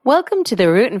Welcome to The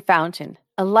Root and Fountain,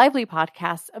 a lively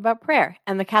podcast about prayer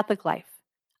and the Catholic life.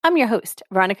 I'm your host,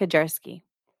 Veronica Jarsky.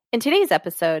 In today's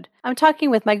episode, I'm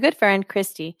talking with my good friend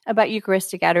Christy about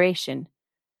Eucharistic Adoration.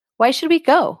 Why should we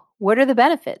go? What are the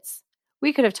benefits?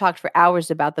 We could have talked for hours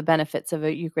about the benefits of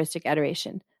a Eucharistic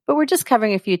Adoration, but we're just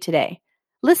covering a few today.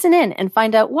 Listen in and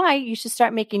find out why you should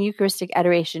start making Eucharistic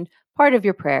Adoration part of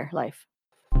your prayer life.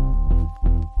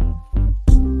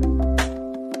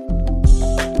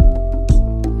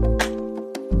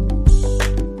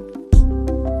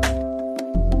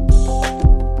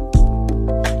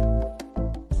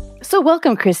 So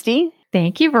welcome, Christy.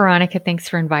 Thank you, Veronica. Thanks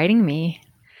for inviting me.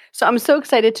 So I'm so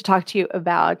excited to talk to you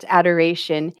about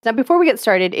adoration. Now, before we get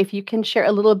started, if you can share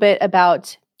a little bit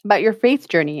about your faith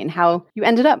journey and how you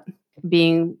ended up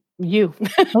being you.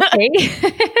 Okay.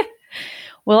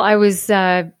 Well,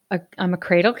 I'm a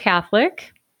cradle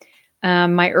Catholic.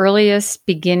 My earliest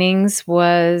beginnings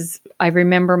was, I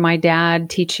remember my dad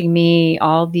teaching me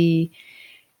all the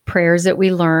prayers that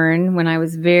we learn when I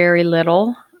was very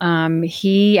little.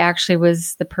 He actually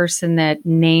was the person that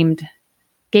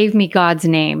gave me God's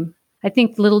name. I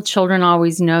think little children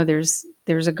always know there's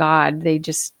a God. They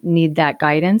just need that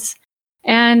guidance.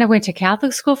 And I went to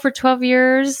Catholic school for 12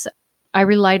 years. I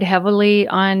relied heavily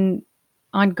on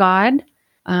God.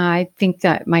 I think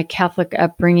that my Catholic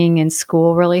upbringing in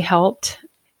school really helped.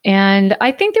 And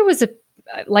I think there was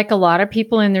like a lot of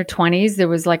people in their 20s, there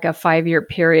was like a 5-year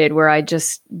period where I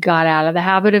just got out of the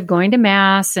habit of going to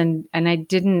Mass and I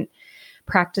didn't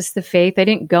practice the faith. I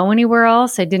didn't go anywhere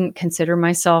else. I didn't consider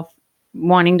myself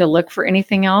wanting to look for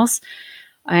anything else.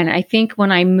 And I think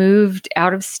when I moved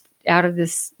out of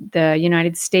the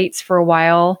United States for a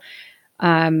while,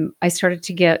 I started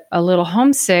to get a little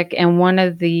homesick. And one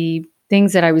of the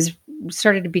things that I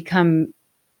started to become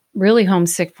really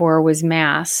homesick for was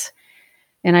Mass.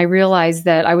 And I realized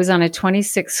that I was on a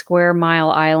 26 square mile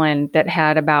island that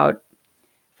had about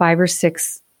 5 or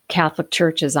 6 Catholic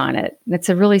churches on it. It's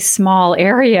a really small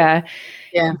area.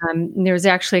 Yeah. There's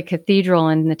actually a cathedral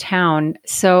in the town.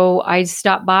 So I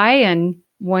stopped by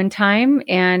one time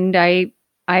and I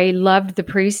loved the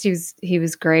priest. He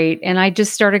was great. And I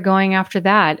just started going after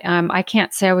that. I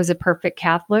can't say I was a perfect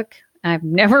Catholic. I've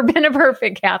never been a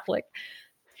perfect Catholic.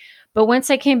 But once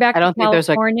I came back to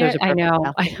California, I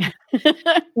know.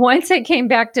 Once I came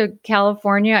back to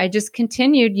California, I just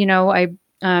continued.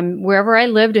 Wherever I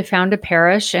lived, I found a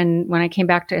parish. And when I came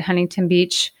back to Huntington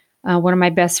Beach, one of my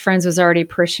best friends was already a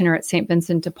parishioner at St.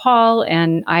 Vincent de Paul,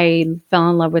 and I fell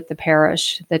in love with the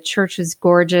parish. The church was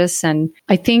gorgeous. And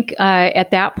I think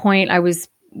at that point, I was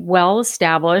well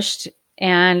established,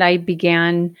 and I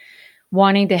began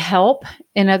wanting to help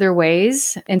in other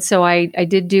ways. And so I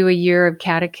did do a year of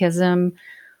catechism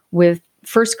with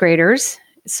first graders.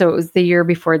 So it was the year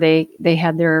before they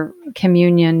had their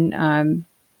communion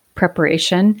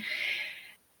preparation.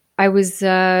 I was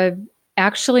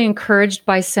actually encouraged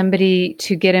by somebody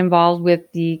to get involved with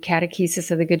the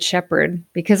Catechesis of the Good Shepherd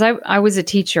because I was a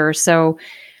teacher. So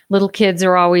little kids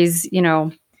are always,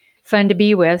 fun to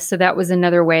be with. So that was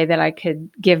another way that I could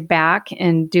give back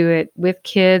and do it with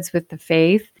kids, with the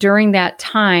faith. During that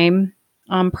time,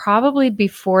 probably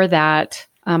before that,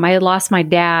 I had lost my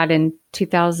dad in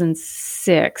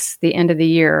 2006, the end of the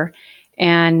year.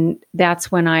 And that's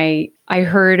when I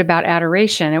heard about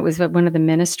adoration. It was at one of the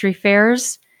ministry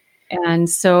fairs. And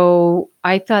so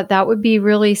I thought that would be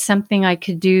really something I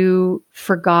could do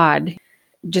for God.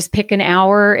 Just pick an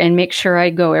hour and make sure I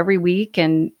go every week.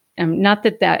 And not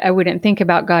that I wouldn't think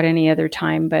about God any other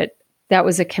time, but that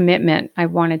was a commitment I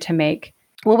wanted to make.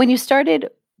 Well, when you started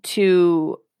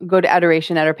to go to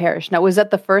adoration at our parish, now was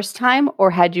that the first time, or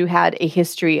had you had a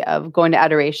history of going to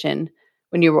adoration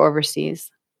when you were overseas?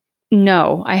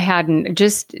 No, I hadn't.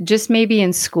 Just maybe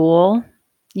in school,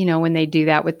 when they do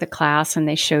that with the class and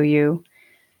they show you.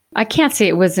 I can't say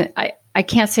it wasn't. I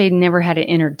can't say I never had an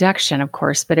introduction, of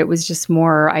course, but it was just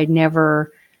more. I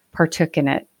never partook in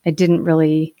it. I didn't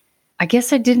really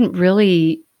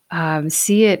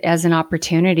see it as an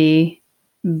opportunity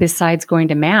besides going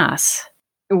to Mass.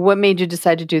 What made you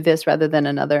decide to do this rather than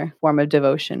another form of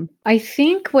devotion? I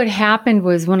think what happened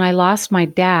was when I lost my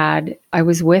dad, I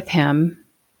was with him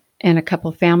and a couple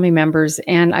of family members,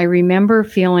 and I remember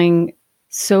feeling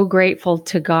so grateful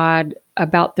to God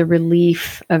about the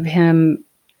relief of him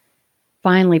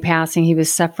finally passing. He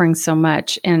was suffering so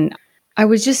much, and I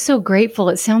was just so grateful.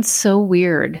 It sounds so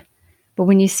weird. But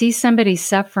when you see somebody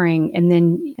suffering and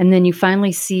then you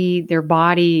finally see their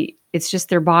body, it's just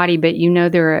their body, but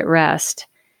they're at rest.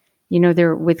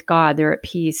 They're with God, they're at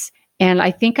peace. And I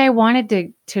think I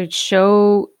wanted to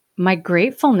show my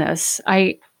gratefulness.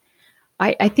 I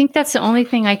I think that's the only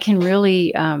thing I can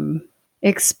really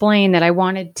explain, that I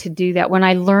wanted to do that. When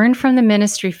I learned from the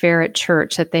ministry fair at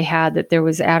church that they had, that there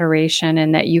was adoration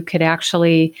and that you could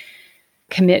actually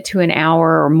commit to an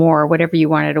hour or more, whatever you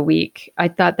wanted a week, I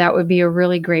thought that would be a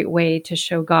really great way to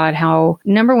show God how,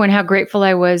 number one, how grateful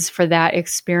I was for that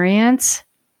experience,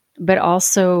 but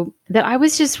also that I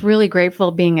was just really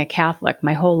grateful being a Catholic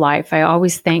my whole life. I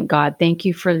always thank God. Thank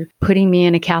you for putting me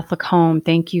in a Catholic home.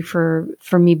 Thank you for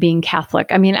me being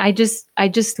Catholic. I mean, I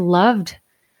just loved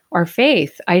our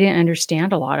faith. I didn't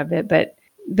understand a lot of it, but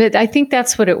I think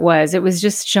that's what it was. It was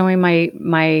just showing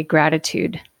my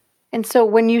gratitude. And so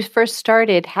when you first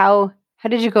started, how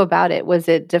did you go about it? Was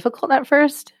it difficult at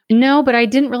first? No, but I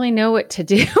didn't really know what to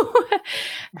do.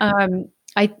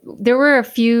 There were a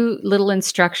few little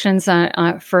instructions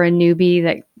for a newbie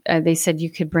that they said you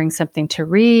could bring something to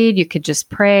read, you could just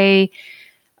pray,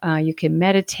 you could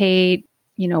meditate,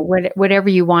 whatever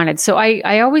you wanted. So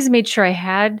I always made sure I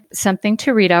had something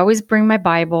to read. I always bring my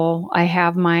Bible. I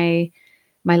have my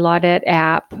Laudette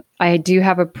app. I do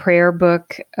have a prayer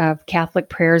book of Catholic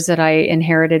prayers that I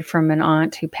inherited from an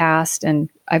aunt who passed, and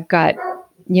I've got,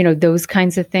 those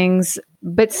kinds of things.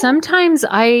 But sometimes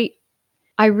I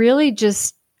really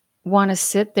just want to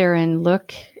sit there and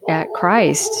look at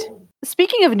Christ.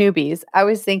 Speaking of newbies, I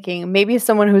was thinking maybe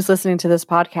someone who's listening to this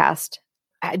podcast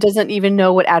doesn't even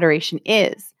know what adoration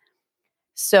is.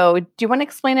 So do you want to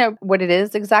explain what it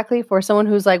is exactly for someone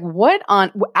who's like, what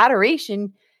on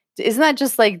adoration? Isn't that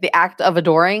just like the act of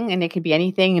adoring, and it could be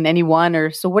anything and anyone?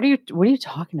 Or so what are you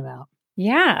talking about?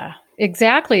 Yeah,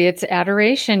 exactly. It's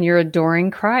adoration. You're adoring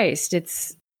Christ.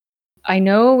 I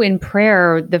know in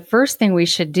prayer, the first thing we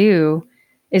should do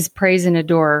is praise and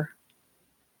adore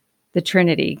the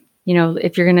Trinity.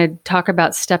 If you're going to talk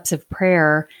about steps of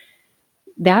prayer,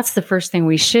 that's the first thing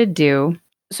we should do.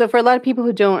 So for a lot of people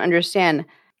who don't understand,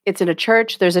 it's in a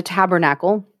church, there's a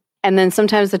tabernacle, and then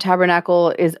sometimes the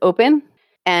tabernacle is open.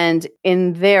 And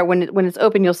in there, when it's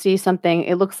open, you'll see something.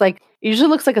 It usually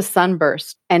looks like a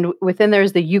sunburst. And within there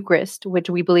is the Eucharist, which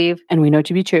we believe, and we know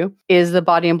to be true, is the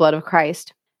body and blood of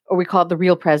Christ, or we call it the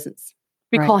real presence.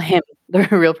 We call him the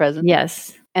real presence.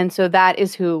 Yes. And so that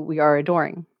is who we are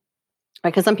adoring.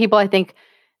 Because some people, I think,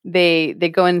 they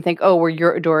go in and think, oh,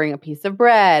 you're adoring a piece of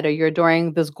bread, or you're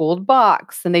adoring this gold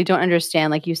box. And they don't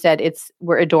understand, like you said,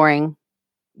 we're adoring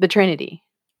the Trinity.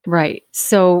 Right.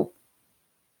 So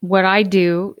what I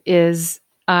do is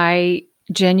I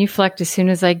genuflect as soon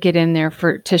as I get in there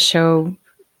to show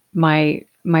my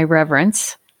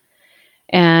reverence,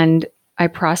 and I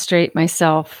prostrate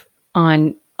myself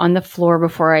on the floor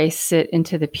before I sit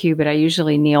into the pew, but I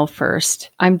usually kneel first.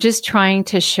 I'm just trying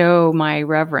to show my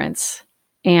reverence,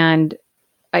 and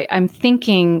I'm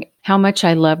thinking how much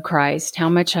I love Christ, how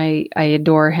much I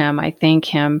adore him. I thank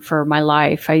him for my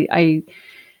life.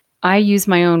 I use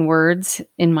my own words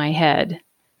in my head.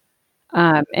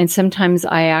 And sometimes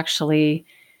I actually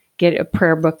get a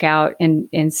prayer book out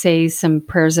and say some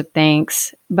prayers of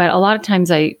thanks. But a lot of times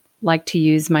I like to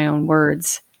use my own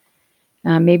words,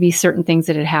 maybe certain things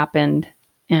that had happened,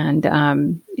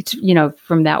 and it's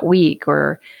from that week,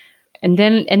 and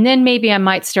then maybe I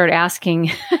might start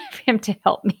asking him to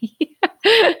help me,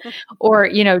 or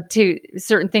to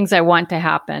certain things I want to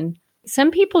happen.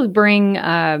 Some people bring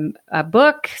a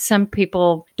book. Some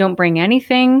people don't bring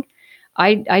anything.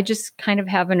 I just kind of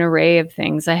have an array of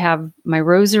things. I have my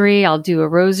rosary. I'll do a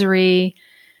rosary.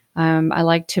 I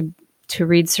like to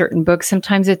read certain books.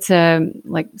 Sometimes it's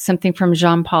like something from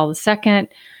Jean Paul II.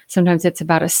 Sometimes it's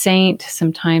about a saint.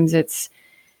 Sometimes it's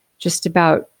just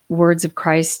about words of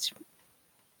Christ,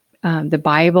 the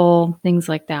Bible, things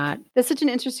like that. That's such an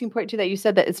interesting point too, that you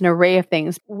said that it's an array of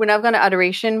things. When I've gone to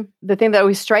adoration, the thing that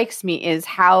always strikes me is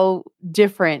how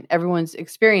different everyone's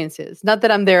experience is. Not that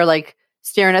I'm there like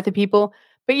staring at the people,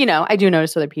 but I do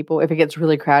notice other people if it gets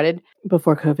really crowded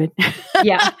before COVID.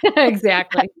 Yeah,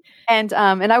 exactly. And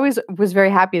I was very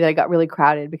happy that it got really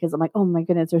crowded, because I'm like, oh my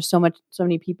goodness, there's so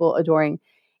many people adoring.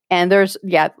 And there's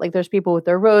people with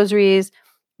their rosaries.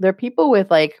 There are people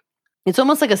with it's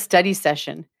almost like a study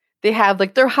session. They have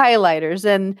like their highlighters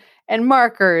and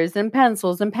markers and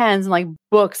pencils and pens and like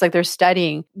books, like they're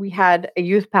studying. We had a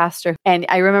youth pastor, and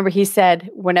I remember he said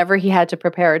whenever he had to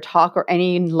prepare a talk or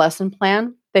any lesson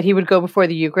plan, that he would go before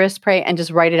the Eucharist, pray, and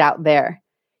just write it out there.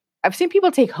 I've seen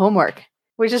people take homework,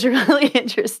 which is really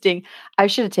interesting. I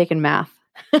should have taken math.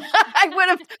 I would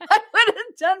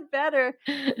have done better.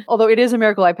 Although it is a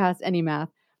miracle I passed any math.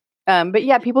 But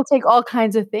yeah, people take all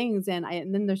kinds of things, and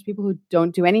then there's people who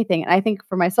don't do anything. And I think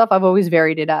for myself, I've always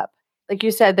varied it up. Like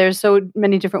you said, there's so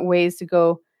many different ways to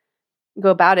go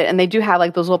about it, and they do have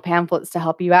like those little pamphlets to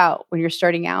help you out when you're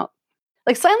starting out.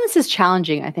 Like silence is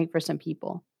challenging, I think, for some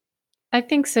people. I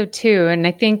think so too. And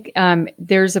I think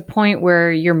there's a point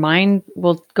where your mind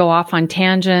will go off on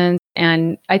tangents.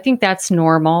 And I think that's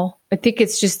normal. I think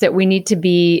it's just that we need to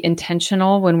be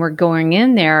intentional when we're going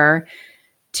in there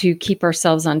to keep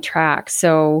ourselves on track.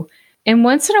 So, and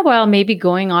once in a while, maybe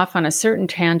going off on a certain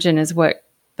tangent is what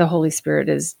the Holy Spirit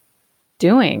is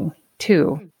doing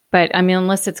too. But I mean,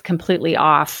 unless it's completely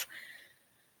off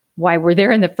why we're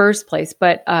there in the first place.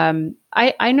 But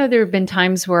I know there have been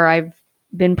times where I've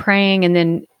been praying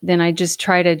and then I just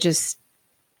try to just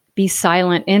be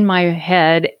silent in my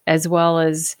head, as well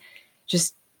as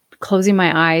just closing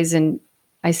my eyes, and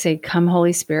I say, come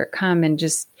Holy Spirit, come, and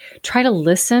just try to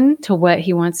listen to what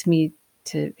he wants me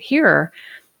to hear.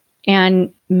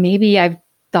 And maybe I've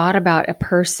thought about a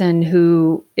person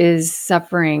who is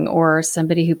suffering, or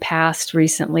somebody who passed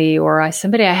recently, or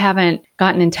somebody I haven't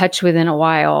gotten in touch with in a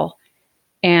while.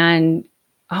 And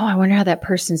I wonder how that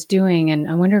person's doing, and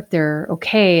I wonder if they're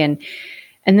okay. And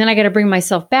then I got to bring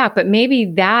myself back. But maybe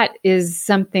that is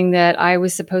something that I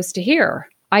was supposed to hear.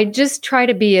 I just try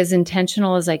to be as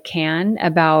intentional as I can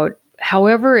about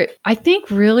I think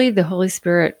really the Holy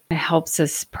Spirit helps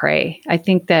us pray. I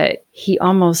think that he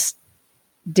almost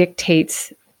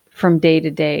dictates from day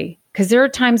to day. Because there are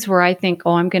times where I think,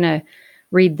 I'm going to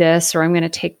read this, or I'm going to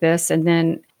take this, and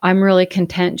then I'm really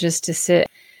content just to sit.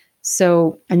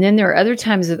 So, and then there are other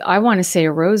times that I want to say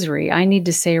a rosary. I need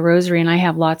to say a rosary, and I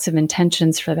have lots of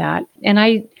intentions for that. And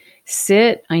I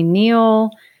sit, I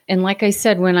kneel, and like I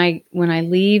said, when I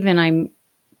leave and I'm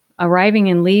arriving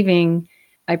and leaving,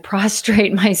 I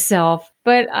prostrate myself.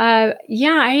 But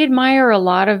I admire a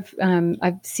lot of.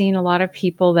 I've seen a lot of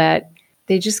people that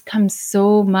they just come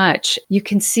so much. You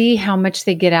can see how much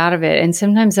they get out of it, and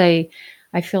sometimes I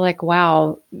feel like,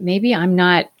 wow, maybe I'm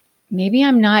not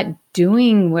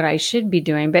doing what I should be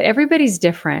doing, but everybody's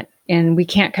different and we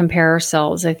can't compare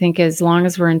ourselves. I think as long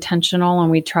as we're intentional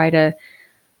and we try to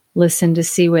listen to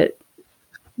see what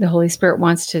the Holy Spirit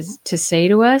wants to say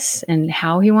to us and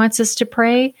how he wants us to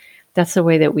pray, that's the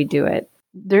way that we do it.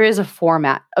 There is a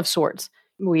format of sorts.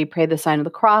 We pray the sign of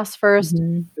the cross first,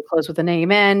 we close with an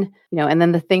amen, and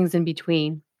then the things in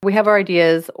between. We have our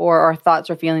ideas or our thoughts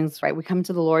or feelings, right? We come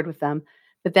to the Lord with them,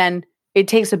 but then it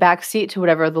takes a back seat to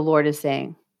whatever the Lord is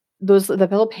saying. The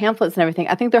little pamphlets and everything,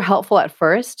 I think they're helpful at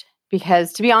first,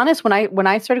 because to be honest, when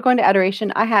I started going to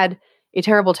Adoration, I had a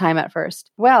terrible time at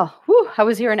first. Well, I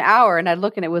was here an hour, and I'd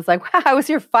look and it was like, wow, I was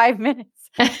here 5 minutes.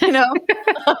 It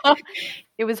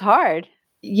was hard.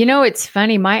 It's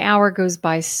funny. My hour goes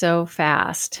by so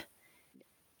fast.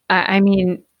 I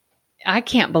mean, I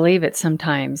can't believe it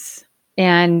sometimes.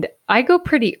 And I go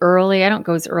pretty early. I don't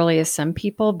go as early as some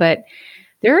people, but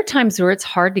there are times where it's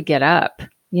hard to get up,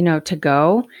 to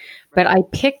go. But I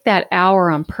picked that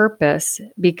hour on purpose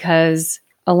because,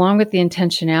 along with the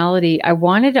intentionality, I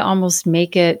wanted to almost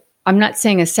make it, I'm not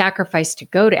saying a sacrifice to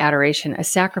go to Adoration, a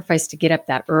sacrifice to get up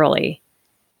that early.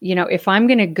 If I'm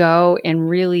going to go and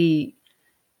really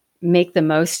make the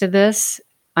most of this,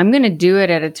 I'm going to do it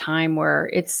at a time where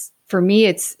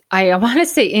I want to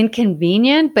say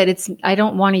inconvenient, but I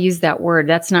don't want to use that word.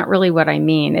 That's not really what I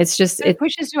mean. It's just, it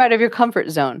pushes you out of your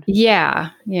comfort zone. Yeah.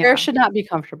 Prayer should not be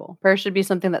comfortable. Prayer should be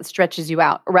something that stretches you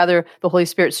out, or rather the Holy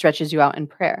Spirit stretches you out in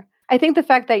prayer. I think the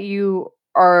fact that you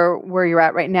are where you're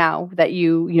at right now, that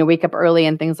you wake up early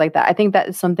and things like that, I think that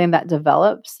is something that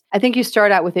develops. I think you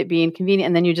start out with it being convenient,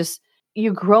 and then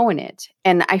you grow in it.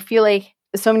 And I feel like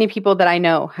so many people that I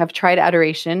know have tried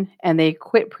Adoration and they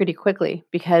quit pretty quickly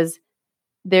because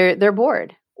they're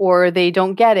bored, or they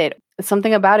don't get it.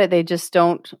 Something about it, they just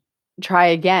don't try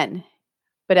again.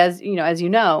 But as you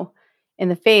know, in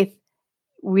the faith,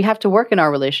 we have to work in our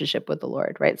relationship with the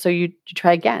Lord, right? So you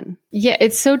try again. Yeah,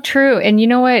 it's so true. And you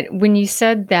know what? When you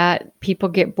said that people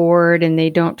get bored and they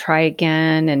don't try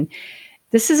again, and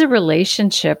this is a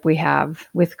relationship we have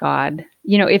with God.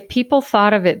 If people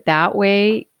thought of it that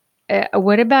way,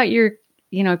 what about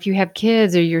if you have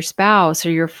kids or your spouse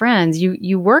or your friends,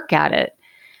 you work at it.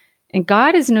 And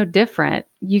God is no different.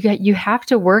 You have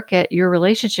to work at your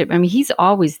relationship. I mean, he's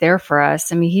always there for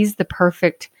us. I mean, he's the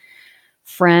perfect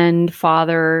friend,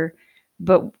 father,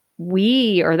 but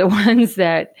we are the ones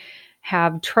that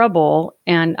have trouble.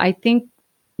 And I think,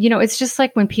 it's just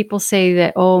like when people say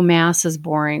that, Mass is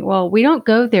boring. Well, we don't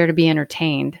go there to be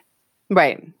entertained.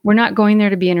 Right. We're not going there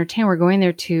to be entertained. We're going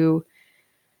there to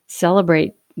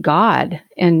celebrate God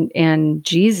and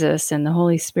Jesus and the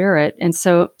Holy Spirit. And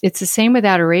so it's the same with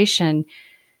adoration.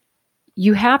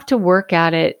 You have to work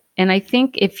at it. And I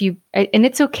think and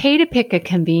it's okay to pick a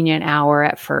convenient hour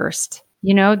at first,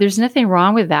 there's nothing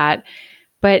wrong with that.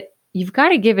 But you've got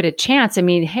to give it a chance. I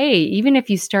mean, hey, even if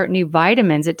you start new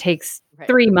vitamins, it takes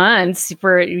 3 months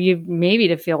for you maybe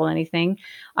to feel anything.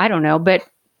 I don't know, but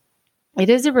it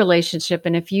is a relationship.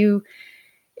 And if you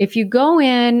go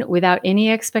in without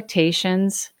any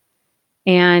expectations,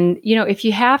 and, if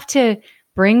you have to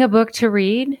bring a book to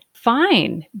read,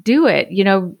 fine, do it.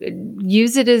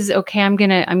 Use it as, okay, I'm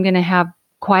going to have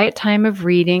quiet time of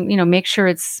reading, make sure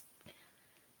it's,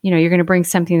 you're going to bring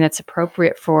something that's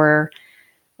appropriate for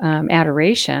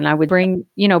adoration. I would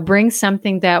bring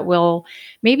something that will,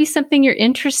 maybe something you're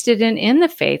interested in the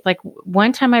faith. Like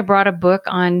one time I brought a book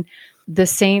on the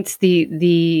saints,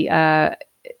 the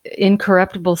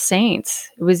incorruptible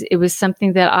saints. It was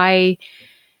something that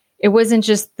it wasn't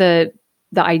just the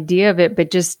idea of it, but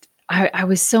just, I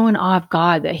was so in awe of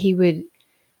God that he would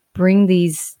bring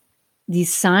these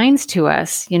signs to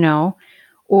us,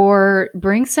 or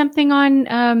bring something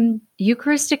on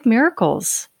Eucharistic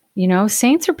miracles.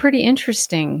 Saints are pretty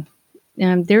interesting.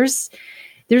 There's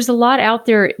a lot out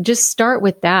there. Just start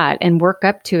with that and work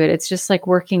up to it. It's just like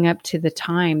working up to the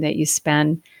time that you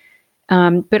spend.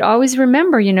 But always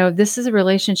remember, this is a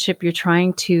relationship you're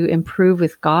trying to improve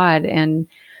with God. And,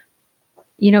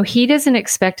 he doesn't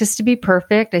expect us to be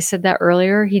perfect. I said that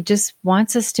earlier. He just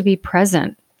wants us to be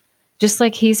present, just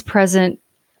like he's present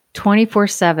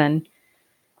 24/7.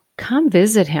 Come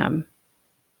visit him.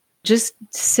 Just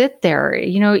sit there.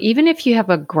 Even if you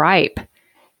have a gripe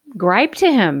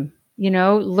to him.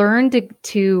 Learn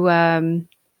to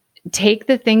take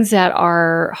the things that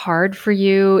are hard for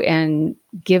you and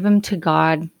give them to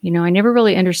God. I never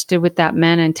really understood what that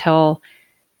meant until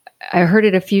I heard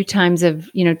it a few times of,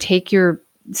 take your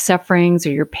sufferings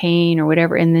or your pain or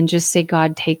whatever, and then just say,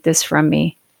 God, take this from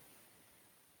me.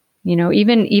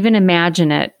 Even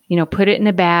imagine it, put it in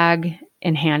a bag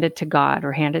and hand it to God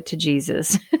or hand it to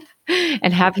Jesus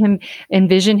and have him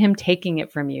envision him taking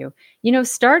it from you.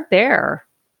 Start there.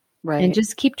 Right. And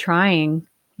just keep trying.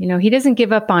 He doesn't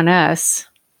give up on us.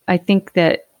 I think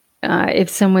that if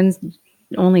someone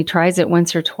only tries it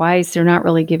once or twice, they're not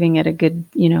really giving it a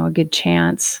good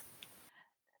chance.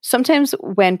 Sometimes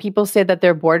when people say that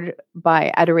they're bored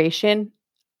by adoration,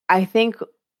 I think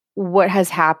what has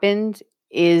happened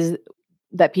is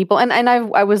that people, and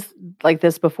I was like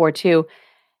this before too,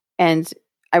 and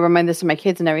I remind this to my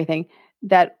kids and everything,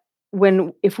 that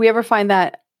if we ever find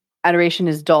that adoration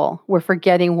is dull, we're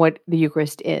forgetting what the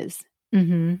Eucharist is.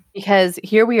 Mm-hmm. Because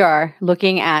here we are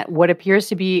looking at what appears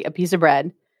to be a piece of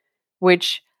bread,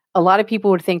 which a lot of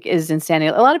people would think is insanity.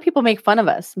 A lot of people make fun of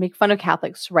us, make fun of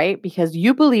Catholics, right? Because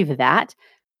you believe that.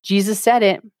 Jesus said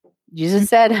it. Jesus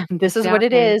said, this is what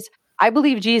it is. I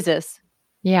believe Jesus.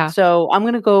 Yeah. So I'm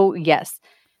going to go, yes.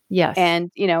 Yes.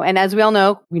 And, and as we all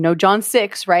know, we know John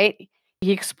 6, right?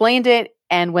 He explained it.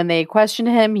 And when they questioned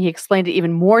him, he explained it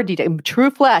even more detail.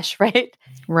 True flesh, right?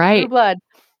 Right. True blood.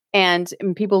 And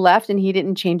people left and he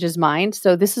didn't change his mind.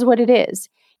 So this is what it is.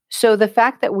 So the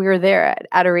fact that we're there at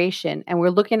adoration and we're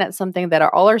looking at something that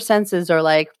all our senses are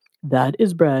like, that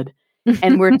is bread.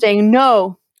 And we're saying,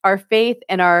 no, our faith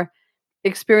and our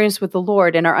experience with the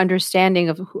Lord and our understanding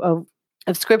of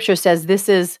Scripture says this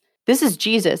is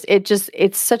Jesus.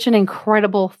 It's such an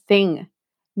incredible thing.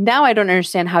 Now I don't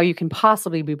understand how you can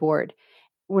possibly be bored.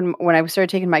 When I started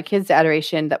taking my kids to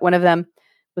adoration, that one of them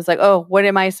was like, oh, what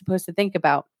am I supposed to think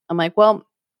about? I'm like, well,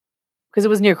 because it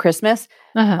was near Christmas.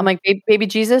 Uh-huh. I'm like, baby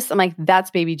Jesus. I'm like,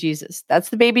 that's baby Jesus. That's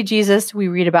the baby Jesus we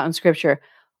read about in Scripture.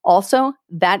 Also,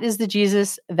 that is the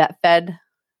Jesus that fed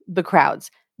the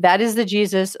crowds. That is the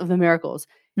Jesus of the miracles.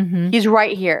 Mm-hmm. He's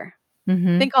right here.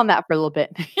 Mm-hmm. Think on that for a little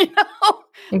bit.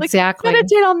 Exactly.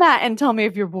 Meditate on that and tell me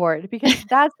if you're bored, because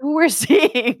that's who we're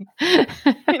seeing.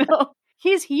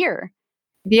 He's here.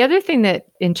 The other thing that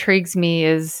intrigues me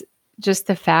is just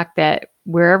the fact that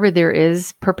wherever there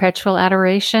is perpetual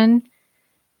adoration,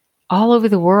 all over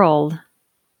the world,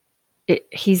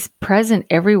 he's present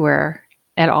everywhere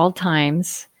at all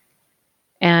times.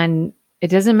 And it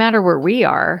doesn't matter where we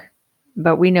are,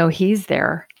 but we know he's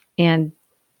there. And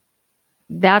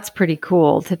that's pretty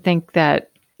cool to think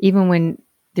that even when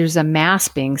there's a mass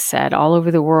being said all over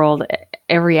the world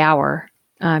every hour,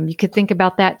 you could think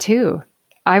about that too.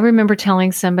 I remember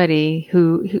telling somebody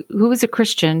who was a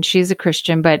Christian, she's a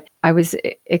Christian, but I was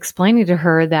explaining to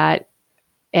her that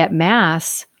at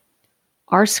Mass,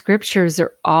 our scriptures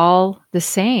are all the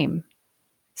same.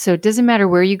 So it doesn't matter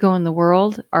where you go in the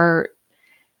world, our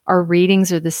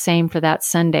readings are the same for that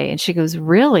Sunday. And she goes,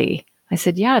 really? I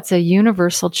said, yeah, it's a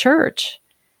universal church,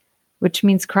 which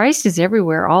means Christ is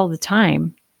everywhere all the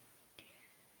time.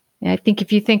 And I think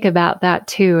if you think about that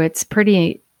too, it's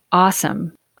pretty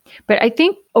awesome. But I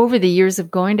think over the years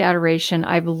of going to adoration,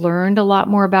 I've learned a lot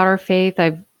more about our faith.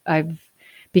 I've I've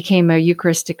became a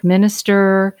Eucharistic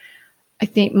minister. I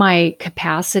think my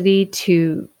capacity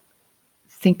to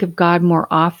think of God more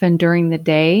often during the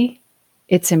day,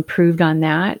 it's improved on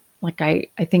that. Like I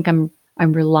think I'm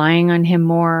relying on him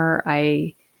more.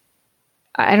 I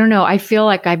don't know. I feel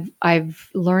like I've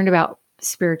learned about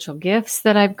spiritual gifts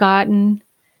that I've gotten.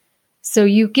 So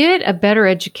you get a better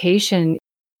education.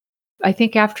 I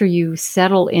think after you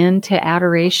settle into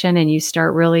adoration and you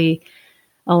start really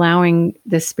allowing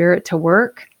the Spirit to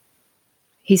work,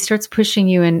 he starts pushing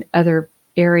you in other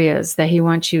areas that he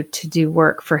wants you to do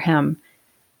work for him.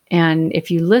 And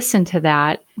if you listen to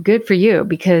that, good for you,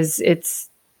 because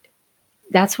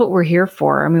that's what we're here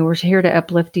for. I mean, we're here to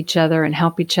uplift each other and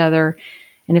help each other.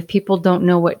 And if people don't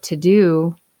know what to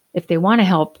do, if they want to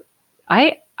help,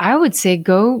 I would say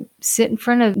go sit in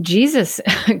front of Jesus,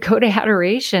 go to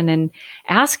adoration and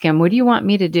ask him, what do you want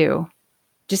me to do?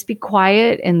 Just be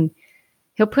quiet and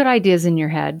he'll put ideas in your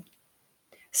head.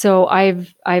 So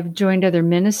I've joined other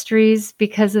ministries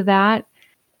because of that.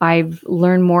 I've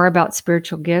learned more about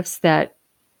spiritual gifts that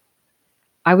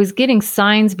I was getting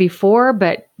signs before,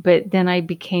 but then I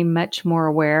became much more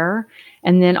aware.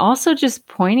 And then also just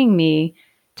pointing me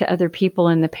to other people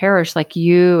in the parish, like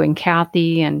you and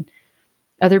Kathy and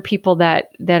other people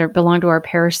that belong to our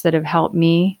parish that have helped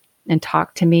me and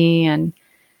talked to me and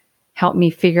helped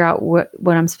me figure out what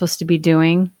I'm supposed to be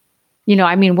doing. You know,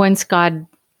 I mean, once God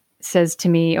says to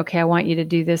me, okay, I want you to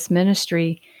do this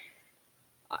ministry,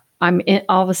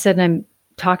 all of a sudden I'm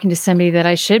talking to somebody that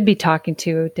I should be talking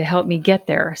to help me get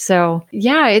there. So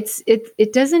yeah,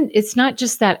 it's not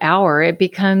just that hour. It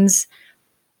becomes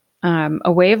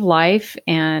a way of life.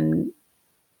 And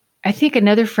I think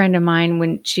another friend of mine,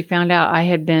 when she found out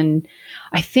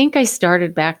I think I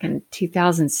started back in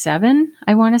 2007,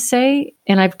 I want to say,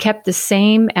 and I've kept the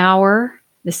same hour,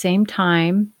 the same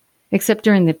time, except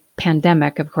during the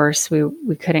pandemic, of course,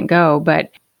 we couldn't go,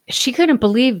 but she couldn't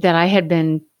believe that I had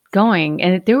been going.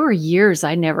 And there were years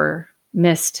I never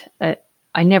missed. I've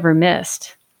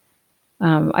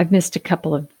missed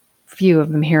few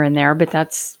of them here and there, but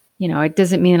that's, it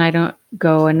doesn't mean I don't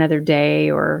go another day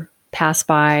or pass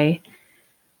by,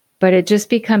 but it just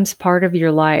becomes part of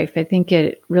your life. I think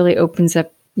it really opens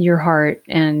up your heart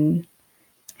and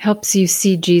helps you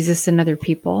see Jesus in other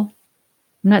people.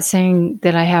 I'm not saying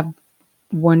that I have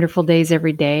wonderful days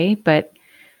every day, but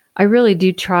I really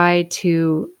do try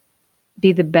to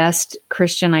be the best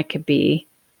Christian I could be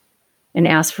and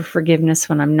ask for forgiveness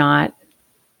when I'm not.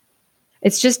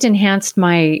 It's just enhanced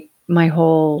my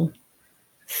whole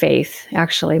faith,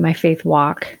 actually, my faith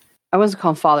walk. I wasn't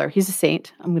call him Father. He's a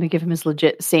saint. I'm going to give him his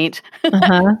legit saint.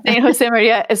 Saint Jose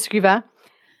Maria Escriva.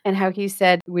 And how he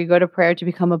said, we go to prayer to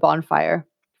become a bonfire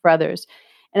for others.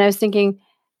 And I was thinking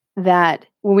that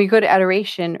when we go to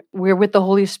adoration, we're with the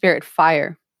Holy Spirit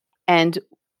fire. And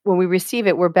when we receive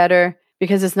it, we're better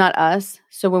because it's not us.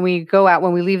 So when we go out,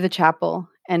 when we leave the chapel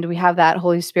and we have that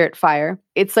Holy Spirit fire,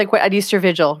 it's like what at Easter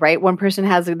Vigil, right? One person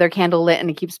has their candle lit and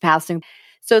it keeps passing.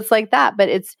 So it's like that, but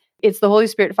it's the Holy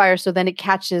Spirit fire. So then it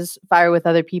catches fire with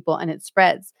other people and it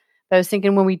spreads. But I was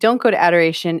thinking when we don't go to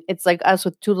adoration, it's like us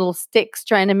with two little sticks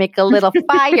trying to make a little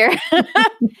fire.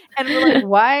 And we're like,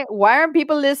 why aren't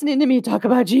people listening to me talk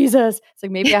about Jesus? It's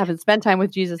like, maybe I haven't spent time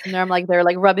with Jesus. And they're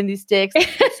like rubbing these sticks,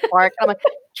 spark. I'm like,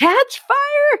 catch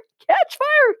fire,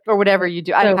 or whatever you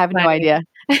do. I have no idea.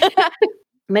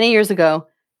 Many years ago,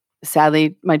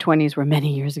 sadly, my 20s were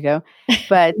many years ago,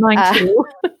 but mine too.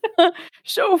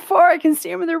 So far I can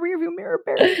see him in the rearview mirror,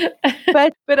 Barry.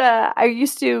 But I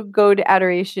used to go to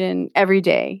adoration every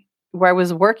day. Where I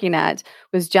was working at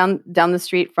was down the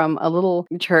street from a little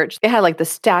church. It had like the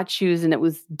statues and it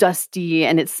was dusty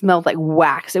and it smelled like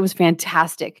wax. It was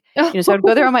fantastic. So I'd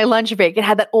go there on my lunch break. It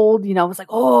had that old, I was like,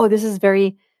 oh, this is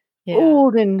very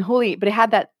old and holy. But it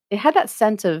had that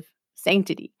sense of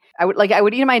sanctity. I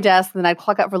would eat at my desk, and then I'd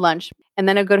clock out for lunch, and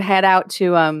then I'd head out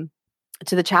to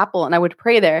the chapel, and I would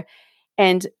pray there.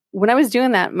 And when I was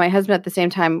doing that, my husband at the same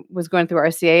time was going through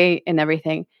RCA and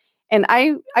everything. And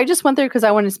I just went there because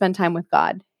I wanted to spend time with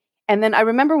God. And then I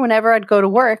remember whenever I'd go to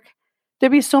work,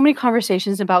 there'd be so many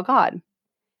conversations about God,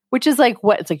 which is like,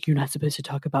 what? It's like, you're not supposed to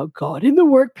talk about God in the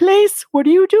workplace. What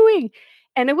are you doing?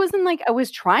 And it wasn't like I was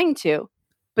trying to,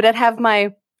 but I'd have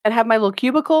my little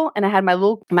cubicle and I had my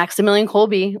little Maximilian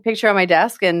Kolbe picture on my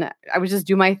desk, and I would just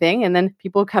do my thing. And then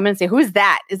people would come in and say, who's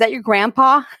that? Is that your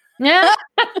grandpa? Yeah.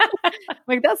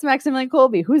 Like, that's Maximilian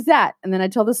Kolbe. Who's that? And then I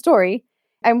tell the story.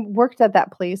 I worked at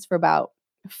that place for about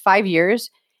 5 years,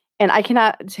 and I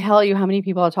cannot tell you how many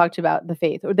people I talked about the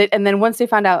faith. And then once they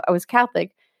found out I was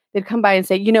Catholic, they'd come by and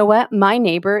say, you know what? My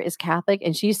neighbor is Catholic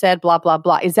and she said blah, blah,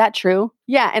 blah. Is that true?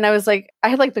 Yeah. And I was like, I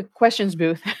had like the questions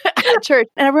booth at church.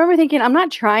 And I remember thinking, I'm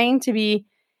not trying to be,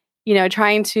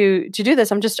 trying to do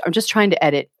this. I'm just trying to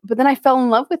edit. But then I fell in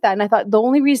love with that. And I thought the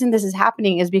only reason this is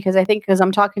happening is because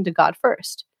I'm talking to God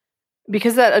first.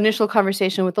 Because that initial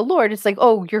conversation with the Lord, it's like,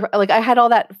 oh, you're like, I had all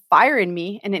that fire in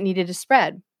me and it needed to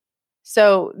spread.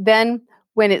 So then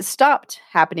when it stopped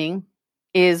happening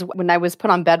is when I was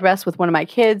put on bed rest with one of my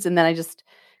kids, and then I just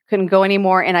couldn't go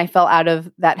anymore. And I fell out of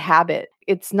that habit.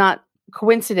 It's not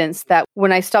coincidence that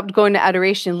when I stopped going to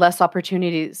adoration, less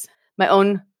opportunities, my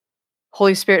own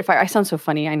Holy Spirit fire. I sound so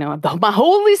funny. I know. My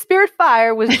Holy Spirit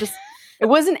fire was just, it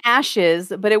wasn't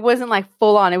ashes, but it wasn't like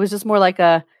full on. It was just more like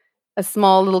a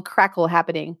small little crackle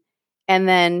happening. And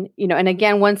then, and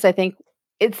again, once I think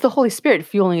it's the Holy Spirit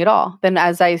fueling it all, then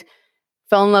as I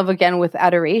fell in love again with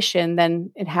adoration,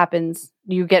 then it happens.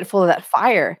 You get full of that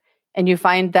fire and you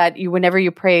find that whenever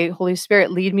you pray, Holy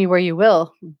Spirit, lead me where you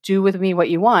will, do with me what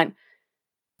you want.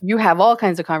 You have all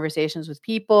kinds of conversations with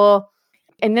people.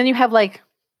 And then you have like,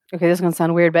 okay, this is going to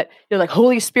sound weird, but you're like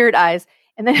Holy Spirit eyes.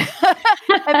 And then,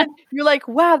 and then you're like,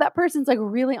 wow, that person's like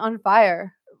really on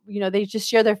fire. They just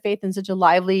share their faith in such a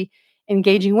lively,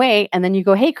 engaging way. And then you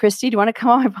go, hey, Christy, do you want to come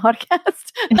on my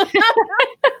podcast?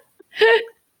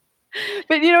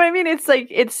 But you know what I mean? It's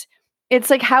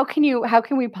like, how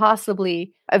can we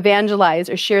possibly evangelize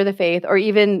or share the faith or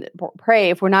even pray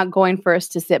if we're not going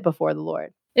first to sit before the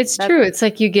Lord? That's true. It's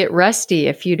like you get rusty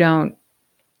if you don't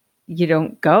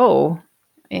go,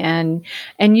 and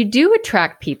you do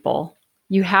attract people.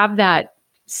 You have that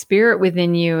spirit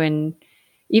within you, and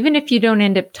even if you don't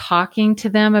end up talking to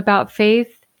them about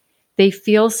faith, they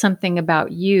feel something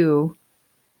about you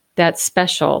that's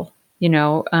special.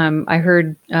 I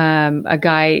heard a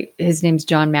guy, his name's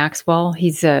John Maxwell.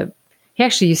 He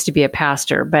actually used to be a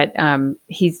pastor, but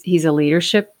he's a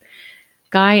leadership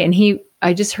guy. And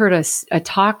I just heard a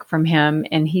talk from him,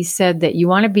 and he said that you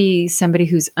want to be somebody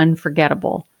who's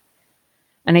unforgettable.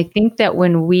 And I think that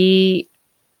when we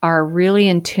are really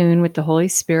in tune with the Holy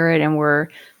Spirit and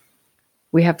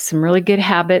we have some really good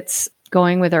habits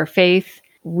going with our faith,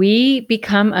 we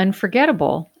become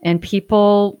unforgettable, and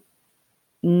people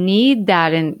need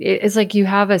that. And it's like you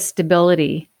have a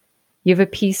stability, you have a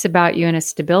peace about you and a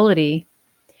stability.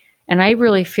 And I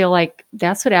really feel like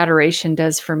that's what adoration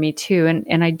does for me too.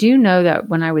 And I do know that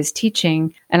when I was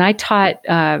teaching, and I taught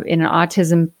in an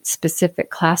autism specific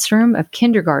classroom of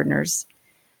kindergartners,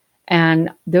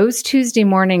 and those Tuesday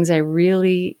mornings, I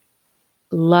really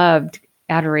loved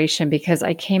adoration because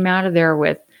I came out of there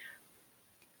with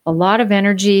a lot of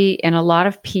energy and a lot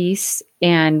of peace,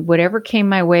 and whatever came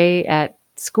my way at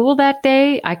school that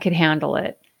day, I could handle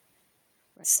it.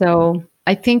 So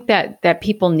I think that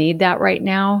people need that right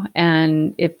now.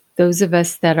 And if those of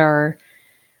us that are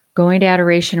going to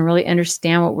adoration really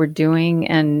understand what we're doing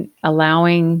and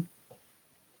allowing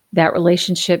that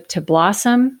relationship to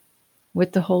blossom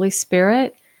with the Holy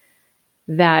Spirit,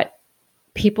 that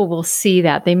people will see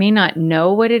that. They may not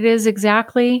know what it is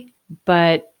exactly,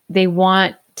 but they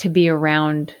want to be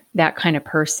around that kind of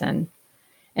person.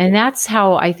 And that's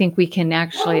how I think we can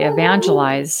actually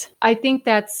evangelize. I think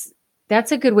that's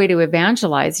a good way to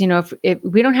evangelize. If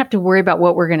we don't have to worry about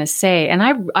what we're going to say. And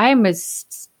I'm a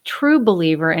true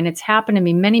believer, and it's happened to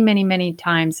me many, many, many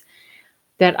times,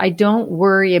 that I don't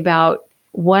worry about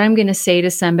what I'm going to say to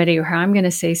somebody or how I'm going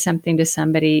to say something to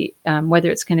somebody,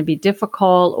 whether it's going to be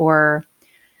difficult or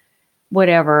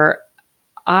whatever.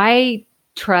 I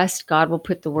trust God will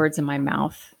put the words in my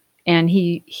mouth, and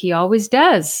he always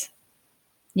does.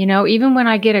 Even when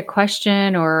I get a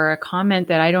question or a comment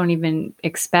that I don't even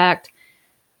expect,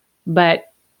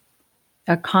 but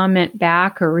a comment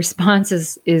back or response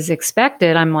is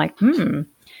expected, I'm like,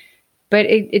 but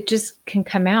it just can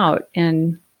come out.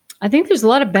 And I think there's a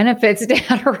lot of benefits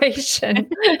to adoration.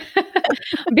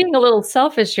 I'm being a little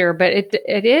selfish here, but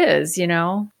it is,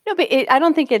 No, but I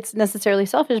don't think it's necessarily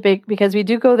selfish because we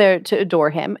do go there to adore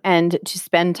him and to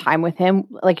spend time with him,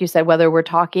 like you said, whether we're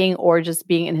talking or just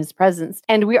being in his presence.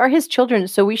 And we are his children,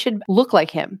 so we should look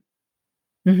like him.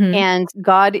 Mm-hmm. And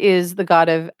God is the God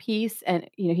of peace, and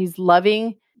he's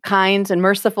loving, kind, and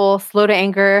merciful, slow to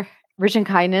anger, rich in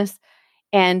kindness.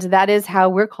 And that is how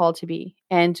we're called to be.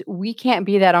 And we can't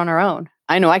be that on our own.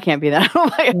 I know I can't be that on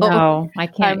my own. No, I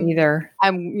can't either.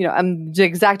 I'm the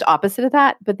exact opposite of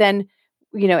that. But then,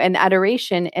 in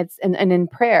adoration, it's and in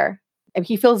prayer, and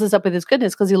he fills us up with his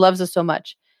goodness because he loves us so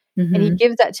much. Mm-hmm. And he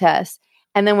gives that to us.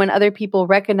 And then when other people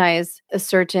recognize a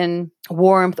certain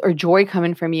warmth or joy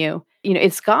coming from you,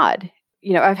 it's God.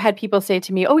 I've had people say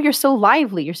to me, "Oh, you're so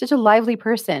lively. You're such a lively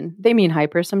person." They mean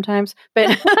hyper sometimes,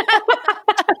 but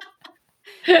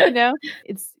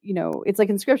It's like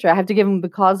in scripture, I have to give him the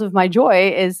cause of my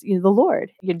joy is the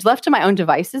Lord. You're left to my own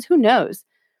devices. Who knows?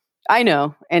 I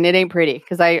know. And it ain't pretty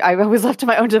because I was left to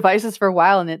my own devices for a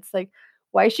while. And it's like,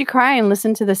 why is she crying?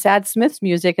 Listen to the sad Smiths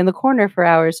music in the corner for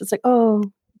hours. It's like, oh,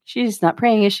 she's not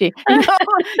praying, is she?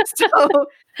 So,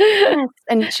 yes.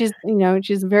 And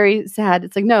she's very sad.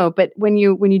 It's like, no, but when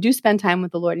you do spend time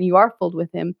with the Lord and you are filled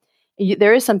with him,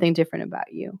 there is something different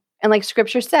about you. And like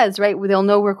scripture says, right, they'll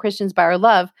know we're Christians by our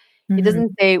love. Mm-hmm. It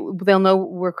doesn't say they'll know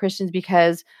we're Christians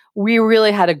because we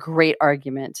really had a great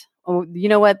argument. Oh, you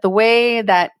know what? The way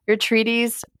that your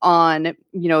treatise on,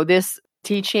 this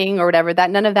teaching or whatever,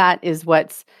 that none of that is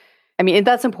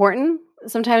that's important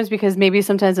sometimes because maybe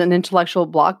sometimes an intellectual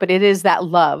block, but it is that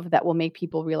love that will make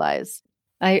people realize.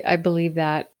 I believe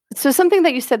that. So something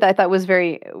that you said that I thought was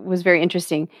very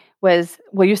interesting was,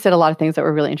 well, you said a lot of things that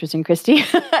were really interesting, Christy.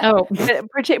 Oh,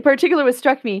 particularly what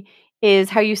struck me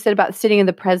is how you said about sitting in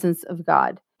the presence of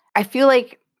God. I feel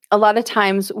like a lot of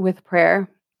times with prayer,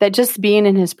 that just being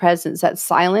in his presence, that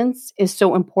silence is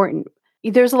so important.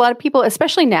 There's a lot of people,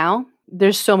 especially now,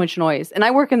 there's so much noise. And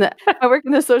I work in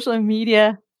the social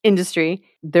media industry.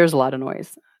 There's a lot of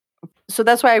noise. So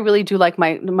that's why I really do like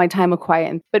my time of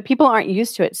quiet. But people aren't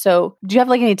used to it. So do you have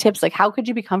like any tips? Like how could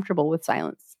you be comfortable with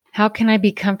silence? How can I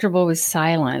be comfortable with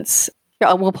silence?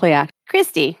 Here, we'll play act.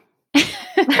 Christy.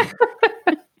 I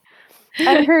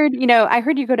heard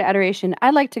you go to Adoration.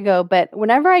 I like to go, but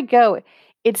whenever I go,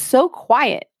 it's so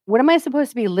quiet. What am I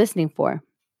supposed to be listening for?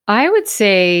 I would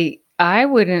say I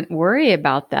wouldn't worry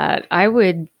about that. I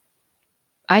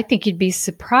think you'd be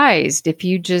surprised if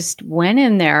you just went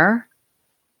in there.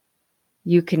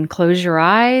 You can close your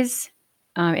eyes.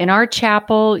 In our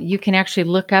chapel, you can actually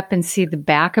look up and see the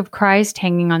back of Christ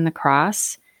hanging on the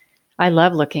cross. I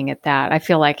love looking at that. I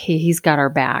feel like he's got our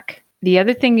back. The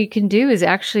other thing you can do is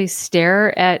actually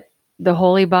stare at the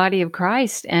holy body of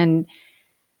Christ and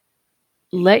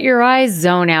let your eyes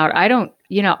zone out.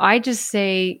 I just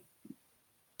say,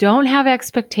 don't have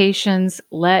expectations.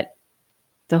 Let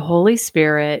the Holy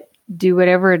Spirit do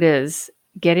whatever it is,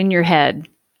 get in your head.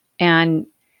 And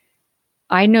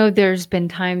I know there's been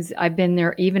times I've been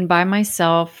there even by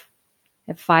myself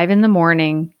at 5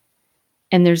 a.m,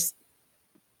 and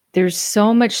there's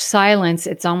so much silence.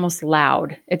 It's almost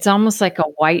loud. It's almost like a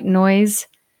white noise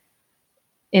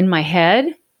in my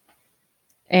head.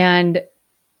 And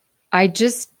I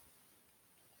just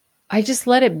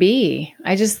let it be.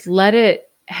 I just let it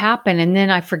happen. And then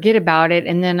I forget about it.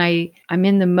 And then I'm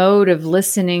in the mode of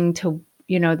listening to,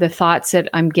 the thoughts that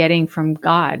I'm getting from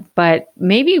God. But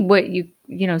maybe what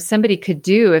somebody could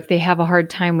do if they have a hard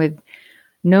time with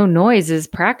no noise is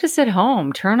practice at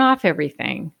home. Turn off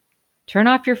everything. Turn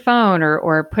off your phone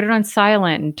or put it on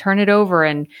silent and turn it over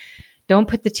and don't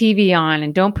put the TV on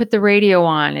and don't put the radio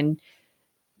on and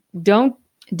don't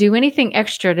do anything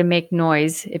extra to make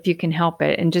noise if you can help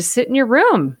it, and just sit in your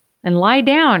room and lie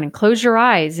down and close your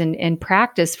eyes and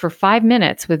practice for 5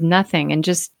 minutes with nothing and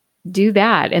just do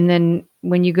that. And then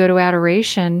when you go to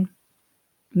adoration,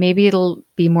 maybe it'll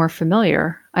be more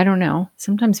familiar. I don't know.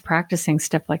 Sometimes practicing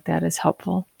stuff like that is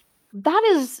helpful. That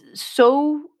is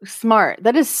so smart.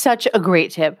 That is such a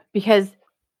great tip because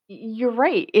you're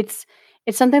right. It's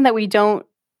something that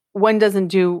one doesn't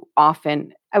do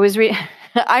often. I was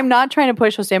I'm not trying to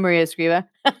push Jose Maria Escriva.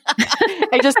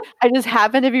 I just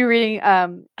happen to be reading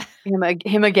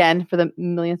him again for the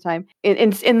millionth time.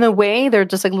 In the way, they're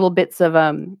just like little bits of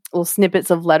little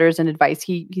snippets of letters and advice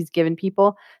he's given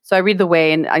people. So I read the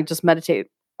way and I just meditate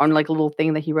on like a little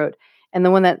thing that he wrote. And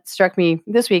the one that struck me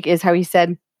this week is how he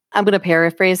said, I'm going to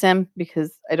paraphrase him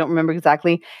because I don't remember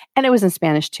exactly. And it was in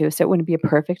Spanish too, so it wouldn't be a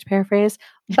perfect paraphrase.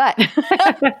 But,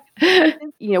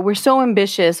 we're so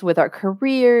ambitious with our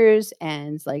careers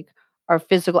and like our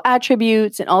physical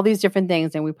attributes and all these different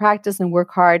things. And we practice and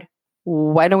work hard.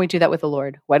 Why don't we do that with the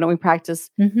Lord? Why don't we practice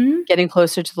getting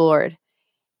closer to the Lord?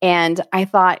 And I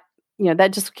thought,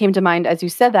 that just came to mind as you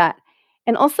said that.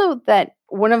 And also that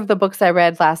one of the books I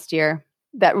read last year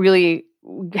that really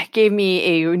gave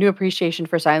me a new appreciation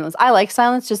for silence. I like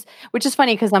silence, which is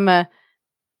funny because I'm kind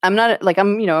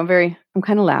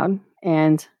of loud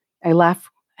and I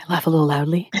laugh a little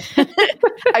loudly.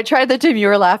 I tried the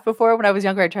demure laugh before when I was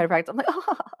younger. I tried to practice. I'm like,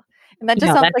 oh, and that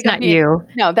just sounds like not you.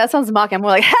 No, that sounds mocking. I'm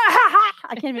more like, ha ha ha.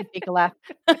 I can't even fake a laugh.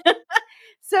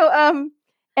 So,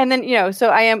 and then, so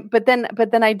I am, but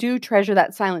then I do treasure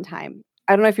that silent time.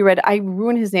 I don't know if you read, I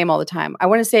ruin his name all the time. I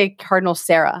want to say Cardinal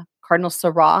Sarah.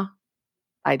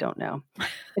 I don't know.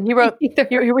 And he wrote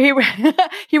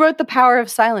he wrote The Power of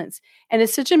Silence, and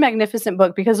it's such a magnificent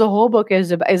book because the whole book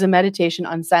is a meditation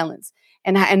on silence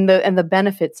and the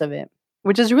benefits of it.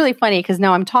 which is really funny because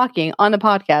now I'm talking on the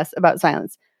podcast about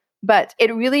silence. But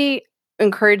it really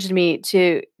encouraged me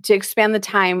to expand the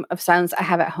time of silence I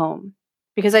have at home,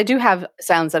 because I do have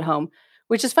silence at home,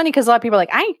 which is funny because a lot of people are like,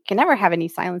 I can never have any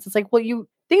silence. It's like, well,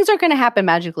 things aren't going to happen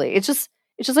magically. It's just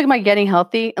like my getting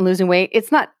healthy and losing weight.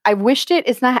 It's not, I wished it.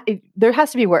 It's not, there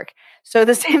has to be work. So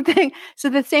the same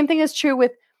thing is true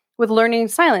with learning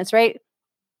silence, right?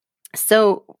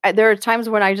 So there are times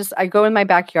when I go in my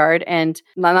backyard, and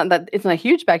not that it's not a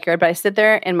huge backyard, but I sit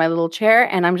there in my little chair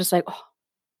and I'm just like, oh,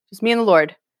 just me and the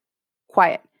Lord,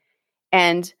 quiet.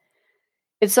 And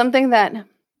it's something that,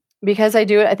 because I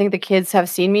do it, I think the kids have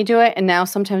seen me do it. And now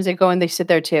sometimes they go and they sit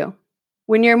there too.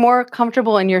 When you're more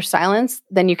comfortable in your silence,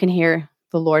 then you can hear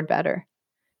the Lord better.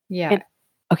 Yeah. And,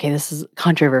 okay, this is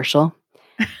controversial.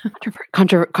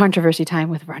 Controversy time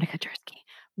with Veronica Jersky.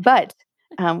 But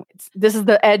this is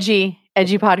the edgy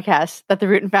podcast that the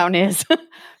Root and Fountain is.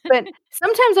 But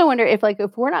sometimes I wonder if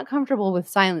we're not comfortable with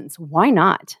silence, why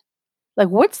not? Like,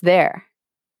 what's there?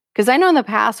 Because I know in the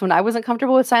past when I wasn't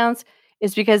comfortable with silence,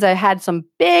 it's because I had some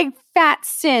big fat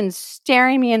sins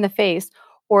staring me in the face,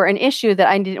 or an issue that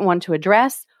I didn't want to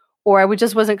address, or I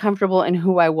just wasn't comfortable in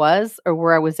who I was or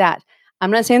where I was at.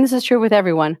 I'm not saying this is true with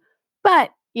everyone,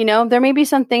 but there may be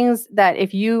some things that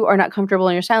if you are not comfortable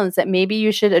in your silence, that maybe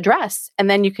you should address, and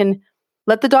then you can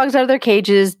let the dogs out of their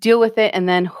cages, deal with it, and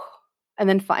then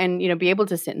find, be able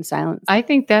to sit in silence. I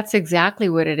think that's exactly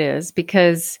what it is,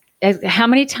 because how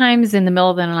many times in the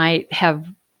middle of the night have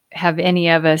any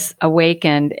of us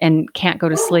awakened and can't go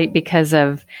to sleep because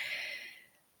of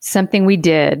something we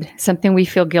did, something we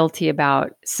feel guilty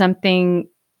about, something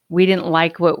we didn't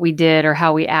like what we did or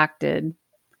how we acted.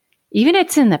 Even if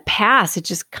it's in the past, it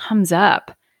just comes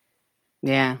up.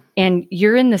 Yeah. And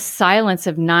you're in the silence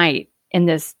of night, and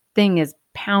this thing is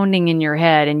pounding in your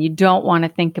head and you don't want to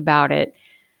think about it.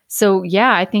 So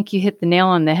yeah, I think you hit the nail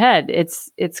on the head.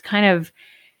 It's kind of,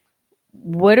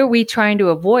 what are we trying to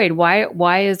avoid?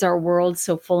 Why is our world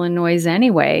so full of noise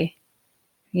anyway?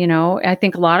 I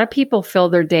think a lot of people fill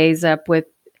their days up with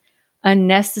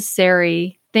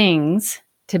unnecessary things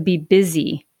to be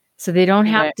busy, so they don't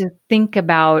have to think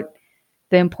about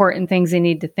the important things they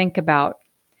need to think about.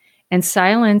 And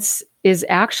silence is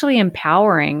actually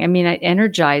empowering. I mean, it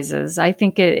energizes. I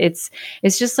think it's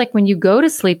just like when you go to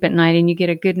sleep at night and you get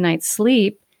a good night's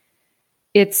sleep,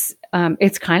 it's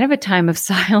kind of a time of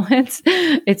silence.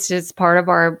 It's just part of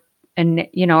our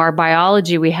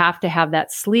biology. We have to have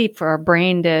that sleep for our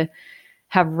brain to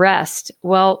have rest.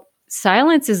 Well,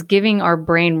 silence is giving our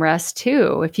brain rest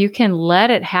too. If you can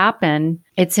let it happen,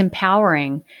 it's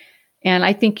empowering. And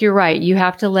I think you're right. You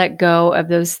have to let go of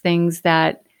those things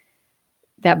that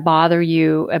bother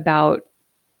you about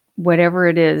whatever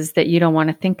it is that you don't want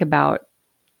to think about.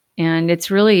 And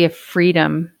it's really a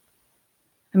freedom.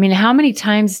 I mean, how many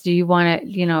times do you want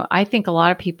to, I think a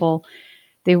lot of people,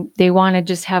 they want to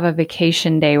just have a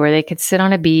vacation day where they could sit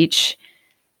on a beach.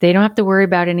 They don't have to worry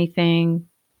about anything.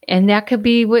 And that could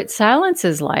be what silence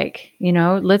is like.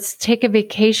 Let's take a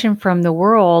vacation from the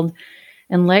world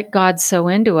and let God sow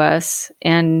into us.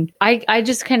 And I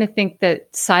just kind of think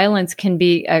that silence can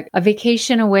be a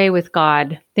vacation away with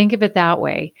God. Think of it that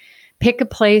way. Pick a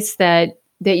place that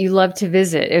you love to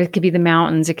visit. It could be the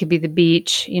mountains. It could be the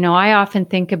beach. I often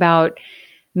think about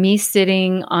me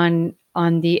sitting on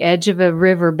the edge of a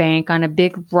riverbank on a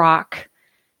big rock,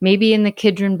 maybe in the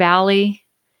Kidron Valley.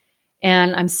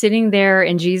 And I'm sitting there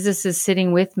and Jesus is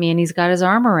sitting with me and he's got his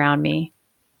arm around me.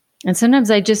 And sometimes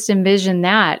I just envision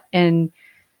that, and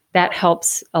that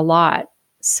helps a lot.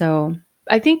 So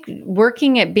I think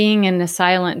working at being in a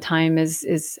silent time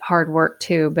is hard work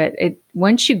too. But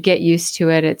once you get used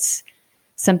to it, it's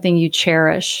something you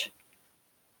cherish.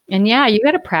 And yeah, you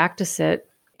got to practice it.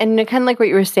 And kind of like what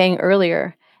you were saying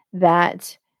earlier,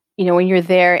 that, when you're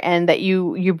there and that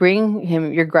you bring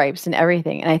him your gripes and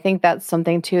everything. And I think that's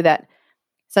something too, that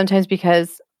sometimes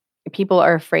because people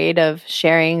are afraid of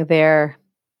sharing their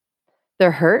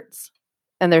hurts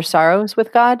and their sorrows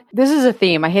with God. This is a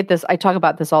theme. I hate this. I talk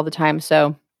about this all the time.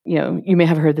 So, you may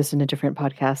have heard this in a different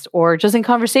podcast or just in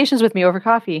conversations with me over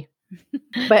coffee.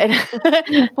 But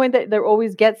the point that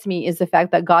always gets me is the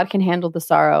fact that God can handle the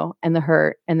sorrow and the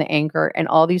hurt and the anger and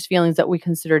all these feelings that we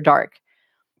consider dark.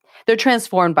 They're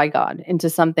transformed by God into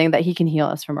something that he can heal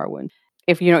us from our wounds.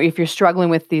 If you're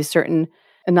struggling with these certain,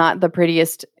 not the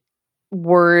prettiest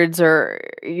words, or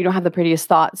you don't have the prettiest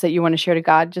thoughts that you want to share to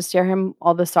God, just share him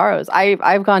all the sorrows.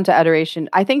 I've gone to adoration.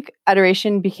 I think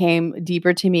adoration became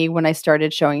deeper to me when I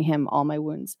started showing him all my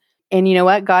wounds. And you know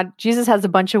what? Jesus has a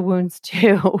bunch of wounds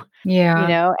too.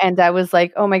 Yeah. And I was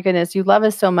like, oh my goodness, you love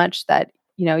us so much that,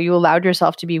 you allowed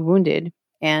yourself to be wounded.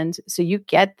 And so you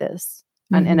get this.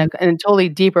 in a totally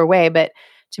deeper way, but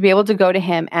to be able to go to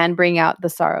him and bring out the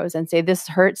sorrows and say, this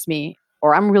hurts me,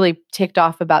 or I'm really ticked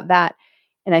off about that.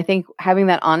 And I think having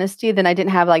that honesty, then I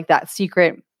didn't have like that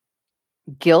secret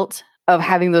guilt of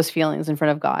having those feelings in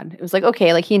front of God. It was like,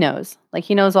 okay, like he knows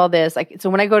all this. Like, so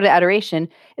when I go to adoration,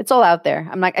 it's all out there.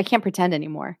 I'm like, I can't pretend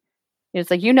anymore. It's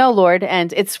like, Lord,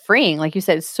 and it's freeing. Like you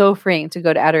said, it's so freeing to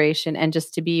go to adoration and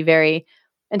just to be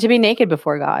to be naked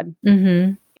before God.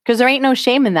 Because there ain't no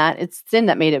shame in that. It's sin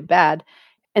that made it bad.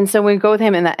 And so when we go with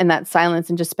him in that silence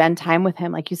and just spend time with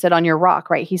him, like you said, on your rock,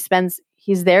 right?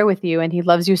 He's there with you and he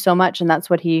loves you so much. And that's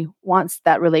what he wants,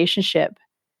 that relationship.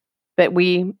 But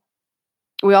we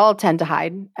all tend to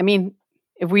hide. I mean,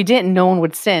 if we didn't, no one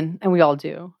would sin, and we all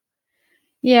do.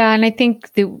 Yeah. And I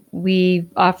think that we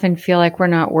often feel like we're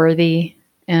not worthy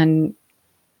and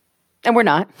we're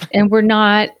not. And we're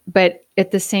not. But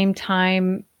at the same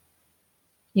time,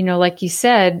 like you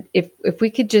said, if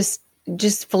we could just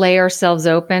fillet ourselves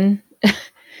open,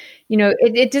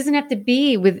 it doesn't have to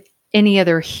be with any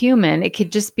other human. It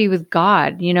could just be with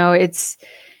God. It's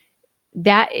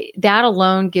that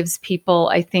alone gives people,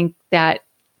 I think, that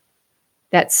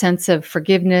sense of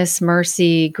forgiveness,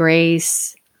 mercy,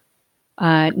 grace,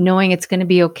 knowing it's going to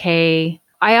be okay.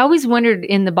 I always wondered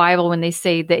in the Bible when they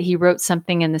say that he wrote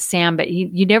something in the sand, but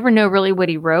you never know really what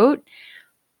he wrote.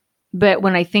 But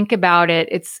when I think about it,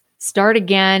 it's start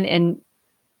again, and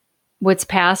what's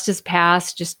past is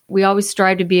past. Just we always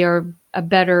strive to be a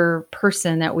better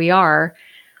person that we are.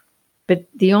 But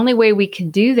the only way we can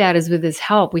do that is with his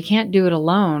help. We can't do it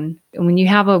alone. And when you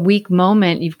have a weak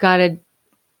moment, you've got to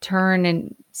turn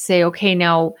and say, okay,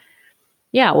 now,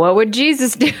 yeah, what would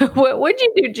Jesus do? What would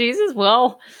you do, Jesus?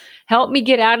 Well, help me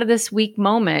get out of this weak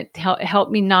moment.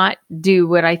 Help me not do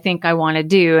what I think I want to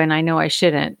do and I know I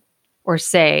shouldn't, or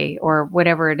say, or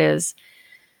whatever it is.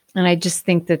 And I just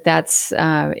think that that's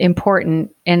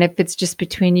important. And if it's just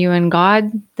between you and God,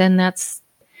 then that's,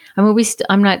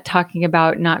 I'm not talking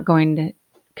about not going to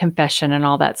confession and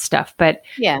all that stuff, but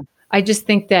yeah, I just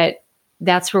think that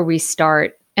that's where we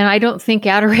start. And I don't think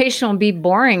adoration will be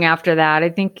boring after that. I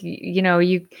think,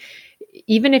 you,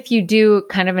 even if you do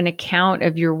kind of an account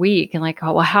of your week and like,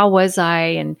 oh, well, how was I?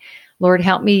 And Lord,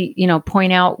 help me,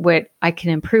 point out what I can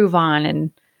improve on.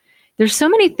 And there's so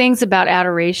many things about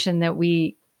adoration that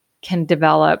we can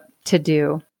develop to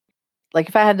do. Like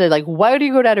if I had to, like, why do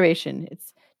you go to adoration?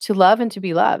 It's to love and to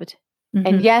be loved. Mm-hmm.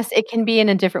 And yes, it can be in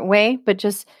a different way, but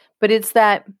it's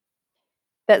that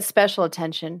special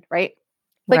attention, right?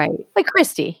 Like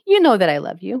Christy, that I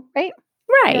love you, right?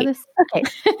 Right. Okay.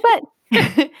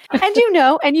 But,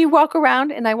 and you walk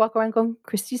around and I walk around going,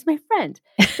 Christy's my friend.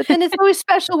 But then it's always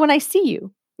special when I see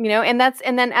you, and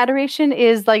then adoration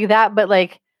is like that, but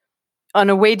like on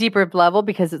a way deeper level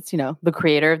because it's, the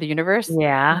creator of the universe.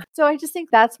 Yeah. So I just think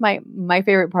that's my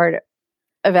favorite part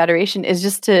of adoration is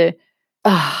just to,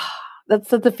 that's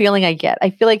the feeling I get. I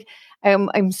feel like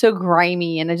I'm so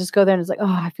grimy and I just go there and it's like, oh,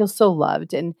 I feel so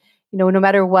loved. And, no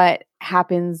matter what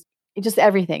happens, it just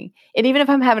everything. And even if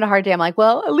I'm having a hard day, I'm like,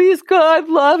 well, at least God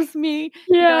loves me.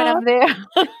 Yeah. And I'm there.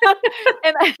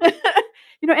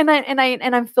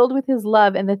 and I'm filled with his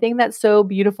love. And the thing that's so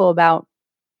beautiful about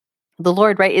the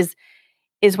Lord, right,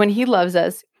 is when he loves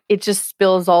us, it just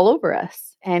spills all over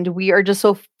us. And we are just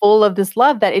so full of this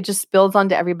love that it just spills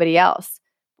onto everybody else.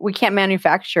 We can't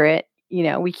manufacture it.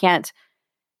 We can't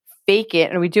fake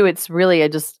it. And we do. It's really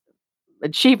just a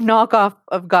cheap knockoff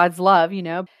of God's love,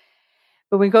 But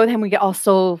when we go with him, we get all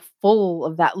so full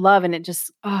of that love. And it just,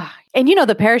 and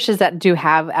the parishes that do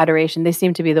have adoration, they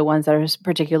seem to be the ones that are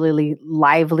particularly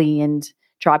lively and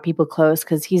draw people close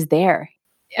because he's there.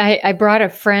 I brought a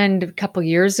friend a couple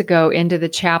years ago into the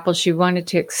chapel. She wanted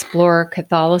to explore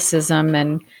Catholicism.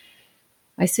 And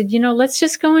I said, let's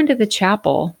just go into the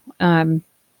chapel.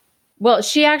 Well,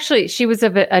 she was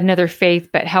of another faith,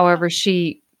 but however,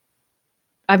 she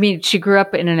grew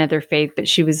up in another faith, but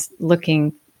she was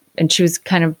looking and she was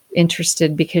kind of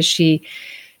interested because she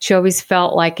always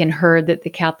felt like and heard that the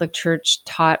Catholic Church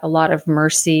taught a lot of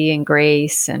mercy and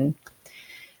grace. And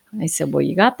I said, well,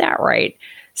 you got that right.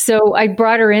 So I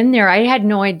brought her in there. I had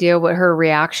no idea what her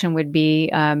reaction would be.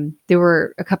 There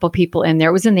were a couple people in there.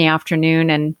 It was in the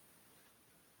afternoon,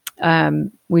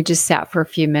 and we just sat for a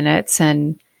few minutes,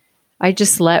 and I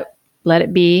just let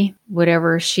it be,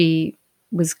 whatever she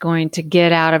was going to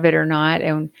get out of it or not.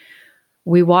 And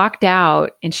we walked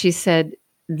out, and she said,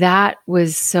 that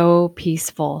was so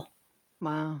peaceful.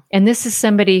 Wow. And this is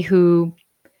somebody who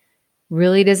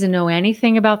really doesn't know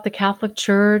anything about the Catholic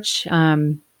Church,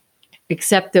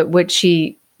 except that what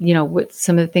she, what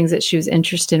some of the things that she was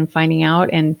interested in finding out.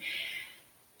 And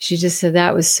she just said,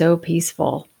 that was so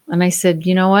peaceful. And I said,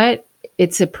 you know what?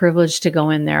 it's a privilege to go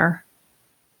in there,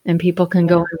 and people can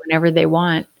go in whenever they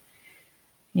want,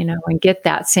 and get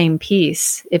that same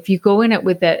peace. If you go in it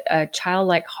with a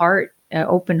childlike heart, an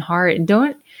open heart, and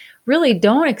don't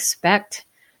expect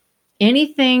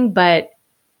anything but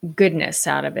goodness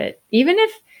out of it. Even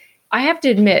if, I have to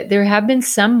admit, there have been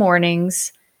some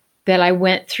mornings that I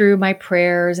went through my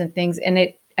prayers and things, and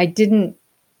I don't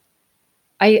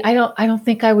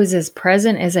think I was as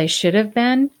present as I should have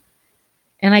been.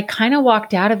 And I kind of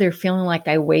walked out of there feeling like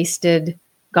I wasted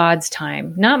God's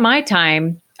time, not my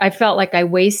time. I felt like I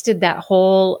wasted that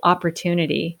whole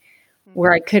opportunity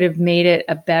where I could have made it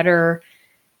a better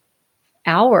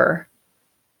hour.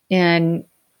 And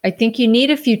I think you need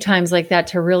a few times like that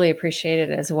to really appreciate it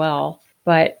as well.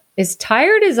 But as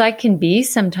tired as I can be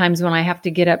sometimes when I have to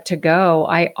get up to go,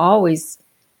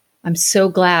 I'm so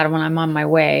glad when I'm on my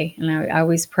way. And I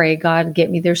always pray, God, get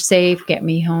me there safe, get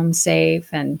me home safe,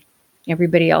 and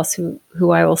everybody else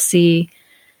who I will see.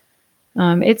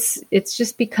 It's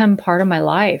just become part of my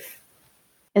life.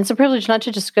 And it's a privilege not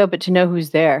to just go, but to know who's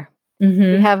there.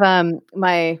 Mm-hmm. We have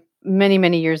my many,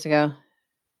 many years ago,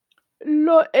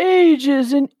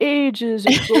 ages and ages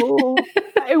ago,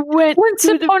 I went once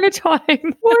upon a time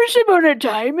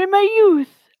in my youth,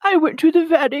 I went to the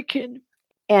Vatican.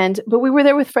 But we were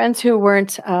there with friends who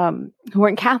weren't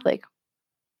Catholic,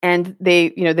 and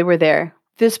they were there.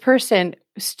 This person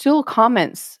still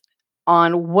comments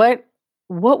on what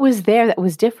was there that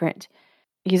was different.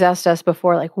 He's asked us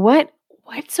before, like, what's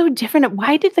so different?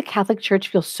 Why did the Catholic Church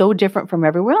feel so different from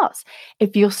everywhere else?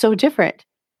 It feels so different.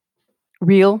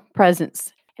 Real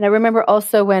presence. And I remember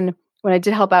also when I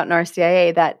did help out in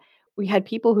RCIA that we had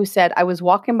people who said, I was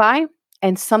walking by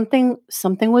and something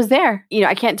was there.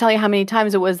 I can't tell you how many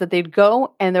times it was that they'd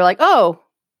go and they're like, oh,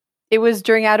 it was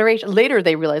during adoration. Later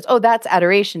they realized, oh, that's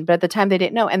adoration. But at the time they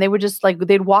didn't know. And they would just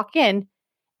they'd walk in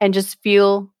and just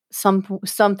feel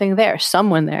something there,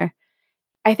 someone there.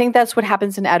 I think that's what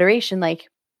happens in adoration. Like,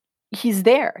 he's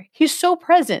there. He's so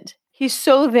present. He's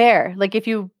so there. Like, if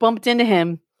you bumped into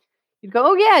him, you'd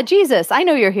go, oh yeah, Jesus, I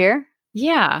know you're here.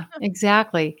 Yeah,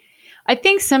 exactly. I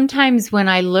think sometimes when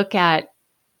I look at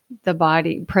the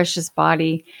body, precious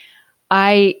body,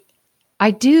 I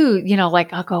do,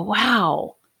 I'll go,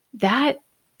 wow,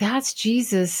 that's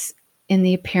Jesus in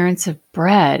the appearance of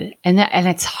bread. And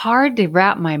it's hard to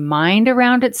wrap my mind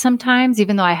around it sometimes,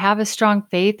 even though I have a strong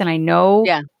faith and I know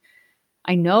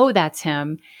that's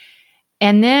him.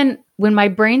 And then when my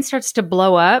brain starts to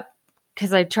blow up,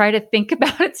 because I try to think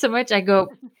about it so much, I go,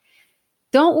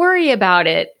 don't worry about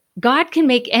it. God can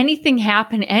make anything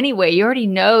happen anyway. You already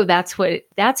know that's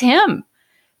him.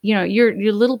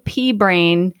 Your little pea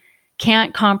brain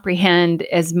can't comprehend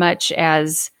as much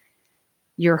as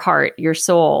your heart, your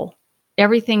soul.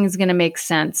 Everything is going to make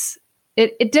sense.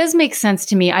 It does make sense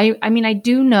to me. I mean, I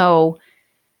do know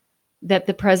that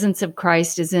the presence of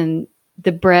Christ is in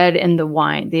the bread and the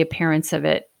wine, the appearance of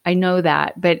it. I know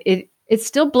that, but it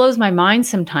still blows my mind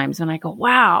sometimes when I go,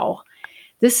 wow,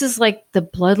 this is like the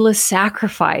bloodless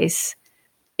sacrifice.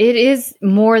 It is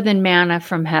more than manna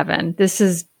from heaven.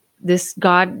 This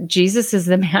God, Jesus is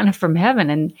the manna from heaven.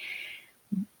 And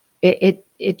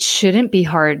it shouldn't be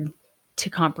hard to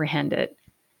comprehend it.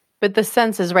 But the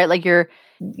senses, right? Like your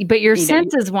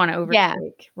senses want to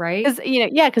overtake, right?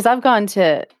 Because I've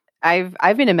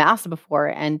been to Mass before,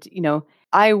 and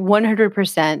I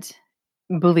 100%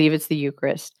 believe it's the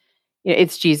Eucharist.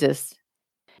 It's Jesus.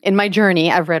 In my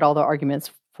journey, I've read all the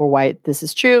arguments for why this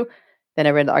is true. Then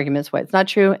I read the arguments why it's not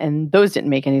true, and those didn't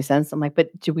make any sense. I'm like,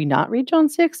 but do we not read John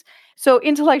 6? So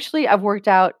intellectually, I've worked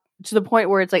out to the point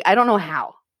where it's like, I don't know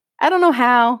how,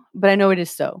 but I know it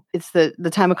is so. It's the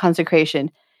time of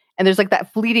consecration. And there's like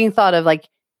that fleeting thought of like,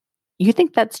 you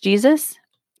think that's Jesus?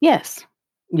 Yes,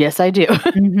 I do.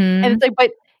 Mm-hmm. And it's like,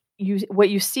 but what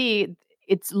you see,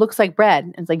 it looks like bread.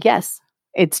 And it's like, yes,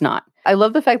 it's not. I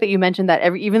love the fact that you mentioned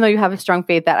that even though you have a strong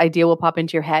faith, that idea will pop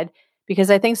into your head,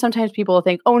 because I think sometimes people will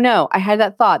think, oh no, I had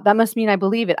that thought. That must mean I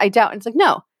believe it. I doubt. And it's like,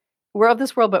 no, we're of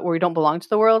this world, but we don't belong to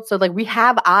the world. So like, we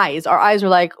have eyes. Our eyes are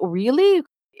like, really?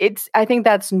 I think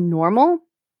that's normal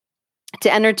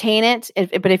to entertain it.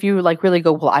 But if you like really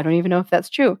go, well, I don't even know if that's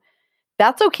true.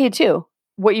 That's okay too.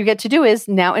 What you get to do is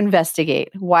now investigate.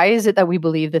 Why is it that we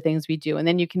believe the things we do? And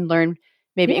then you can learn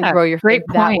maybe and grow your faith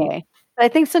that way. But I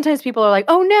think sometimes people are like,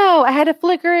 oh no, I had a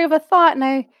flicker of a thought and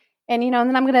then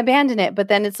I'm going to abandon it. But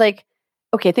then it's like,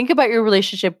 okay, think about your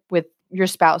relationship with your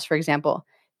spouse, for example.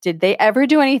 Did they ever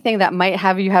do anything that might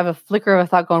have you have a flicker of a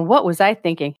thought going, what was I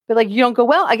thinking? But like, you don't go,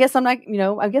 well, I guess I'm not,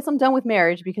 I guess I'm done with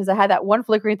marriage because I had that one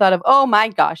flickering thought of, oh my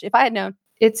gosh, if I had known.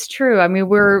 It's true. I mean,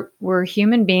 we're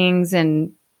human beings,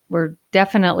 and We're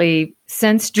definitely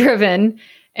sense driven.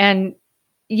 And,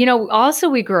 also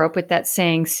we grew up with that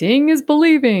saying, seeing is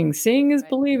believing,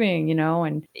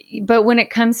 believing, but when it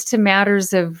comes to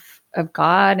matters of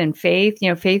God and faith,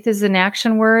 faith is an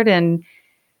action word, and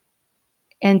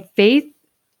faith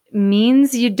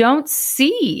means you don't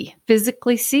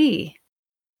physically see.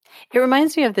 It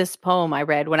reminds me of this poem I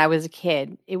read when I was a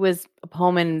kid. It was a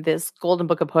poem in this golden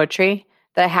book of poetry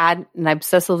that I had, and I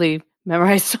obsessively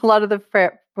memorized a lot of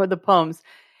the poems.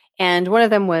 And one of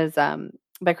them was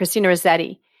by Christina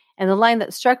Rossetti. And the line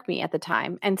that struck me at the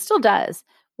time, and still does,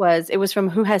 it was from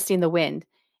Who Has Seen the Wind?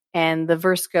 And the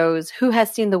verse goes, "Who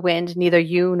has seen the wind? Neither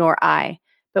you nor I.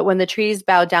 But when the trees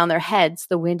bow down their heads,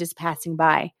 the wind is passing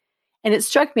by." And it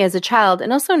struck me as a child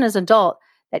and also as an adult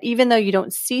that even though you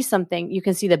don't see something, you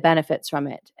can see the benefits from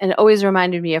it. And it always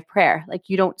reminded me of prayer. Like,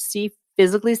 you don't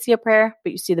physically see a prayer,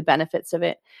 but you see the benefits of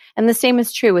it. And the same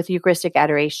is true with Eucharistic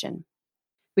adoration.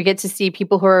 We get to see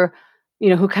people who are,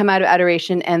 who come out of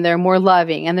adoration and they're more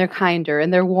loving and they're kinder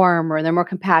and they're warmer and they're more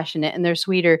compassionate and they're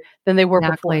sweeter than they were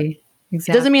before. Exactly.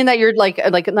 It doesn't mean that you're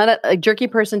like not a jerky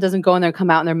person doesn't go in there and come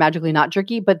out and they're magically not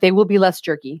jerky, but they will be less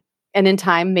jerky. And in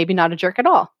time, maybe not a jerk at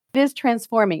all. It is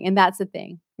transforming. And that's the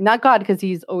thing. Not God, because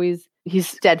he's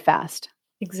steadfast.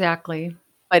 Exactly.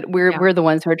 But we're the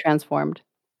ones who are transformed.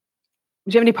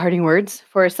 Do you have any parting words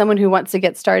for someone who wants to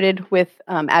get started with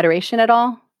adoration at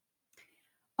all?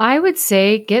 I would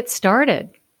say get started.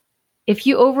 If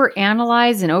you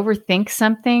overanalyze and overthink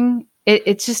something,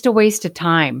 it's just a waste of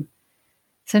time.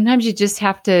 Sometimes you just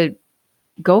have to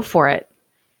go for it.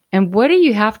 And what do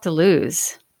you have to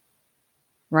lose?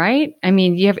 Right? I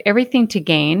mean, you have everything to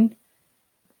gain.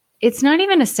 It's not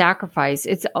even a sacrifice.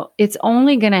 It's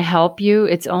only going to help you.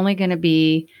 It's only going to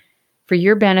be for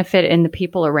your benefit and the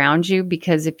people around you,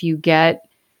 because if you get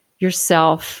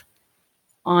yourself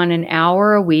on an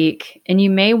hour a week, and you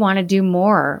may want to do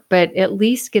more, but at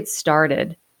least get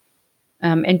started.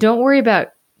 And don't worry about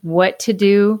what to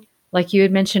do. Like you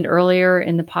had mentioned earlier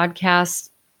in the podcast,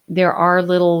 there are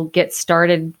little get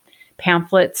started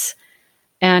pamphlets,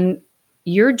 and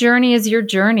your journey is your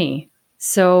journey.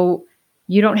 So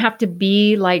you don't have to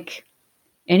be like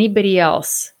anybody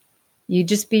else. You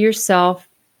just be yourself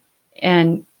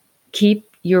and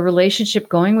keep your relationship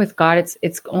going with God.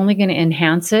 It's only going to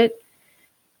enhance it.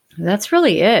 That's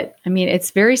really it. I mean,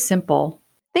 it's very simple.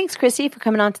 Thanks, Chrissy, for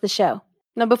coming on to the show.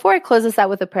 Now, before I close this out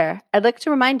with a prayer, I'd like to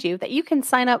remind you that you can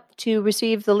sign up to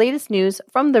receive the latest news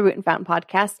from the Root and Fountain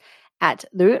podcast at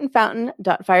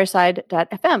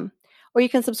therootandfountain.fireside.fm, or you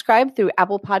can subscribe through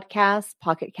Apple Podcasts,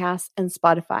 Pocket Casts, and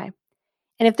Spotify.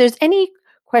 And if there's any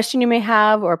question you may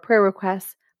have or prayer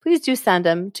requests, please do send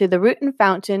them to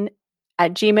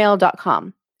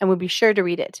therootandfountain@gmail.com, and we'll be sure to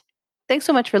read it. Thanks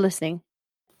so much for listening.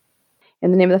 In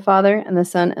the name of the Father, and the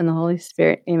Son, and the Holy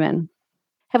Spirit, amen.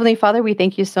 Heavenly Father, we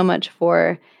thank you so much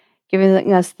for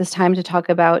giving us this time to talk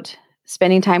about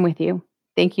spending time with you.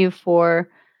 Thank you for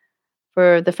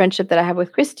the friendship that I have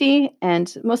with Christy,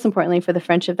 and most importantly, for the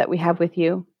friendship that we have with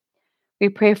you. We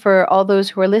pray for all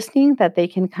those who are listening that they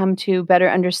can come to better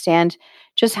understand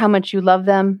just how much you love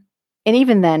them. And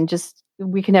even then,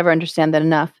 we can never understand that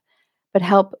enough. But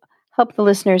help the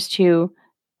listeners to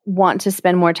want to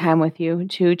spend more time with you,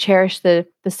 to cherish the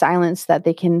silence that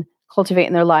they can cultivate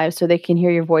in their lives so they can hear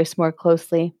your voice more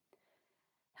closely.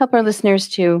 Help our listeners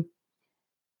to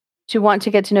want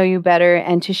to get to know you better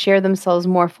and to share themselves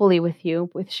more fully with you,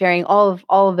 with sharing all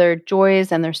of their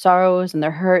joys and their sorrows and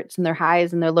their hurts and their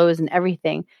highs and their lows and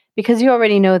everything, because you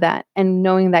already know that, and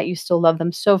knowing that you still love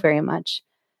them so very much.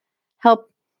 Help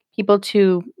people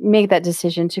to make that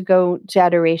decision to go to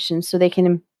adoration so they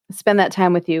can spend that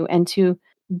time with you and to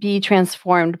be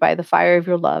transformed by the fire of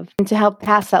your love and to help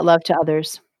pass that love to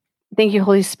others. Thank you,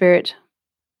 Holy Spirit.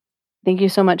 Thank you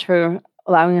so much for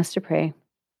allowing us to pray.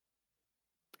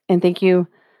 And thank you,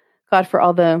 God, for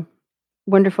all the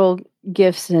wonderful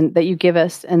gifts that you give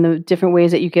us and the different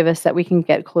ways that you give us that we can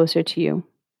get closer to you.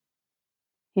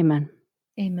 Amen.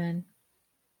 Amen.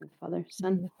 Father,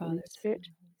 Son, Holy Spirit.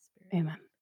 Amen.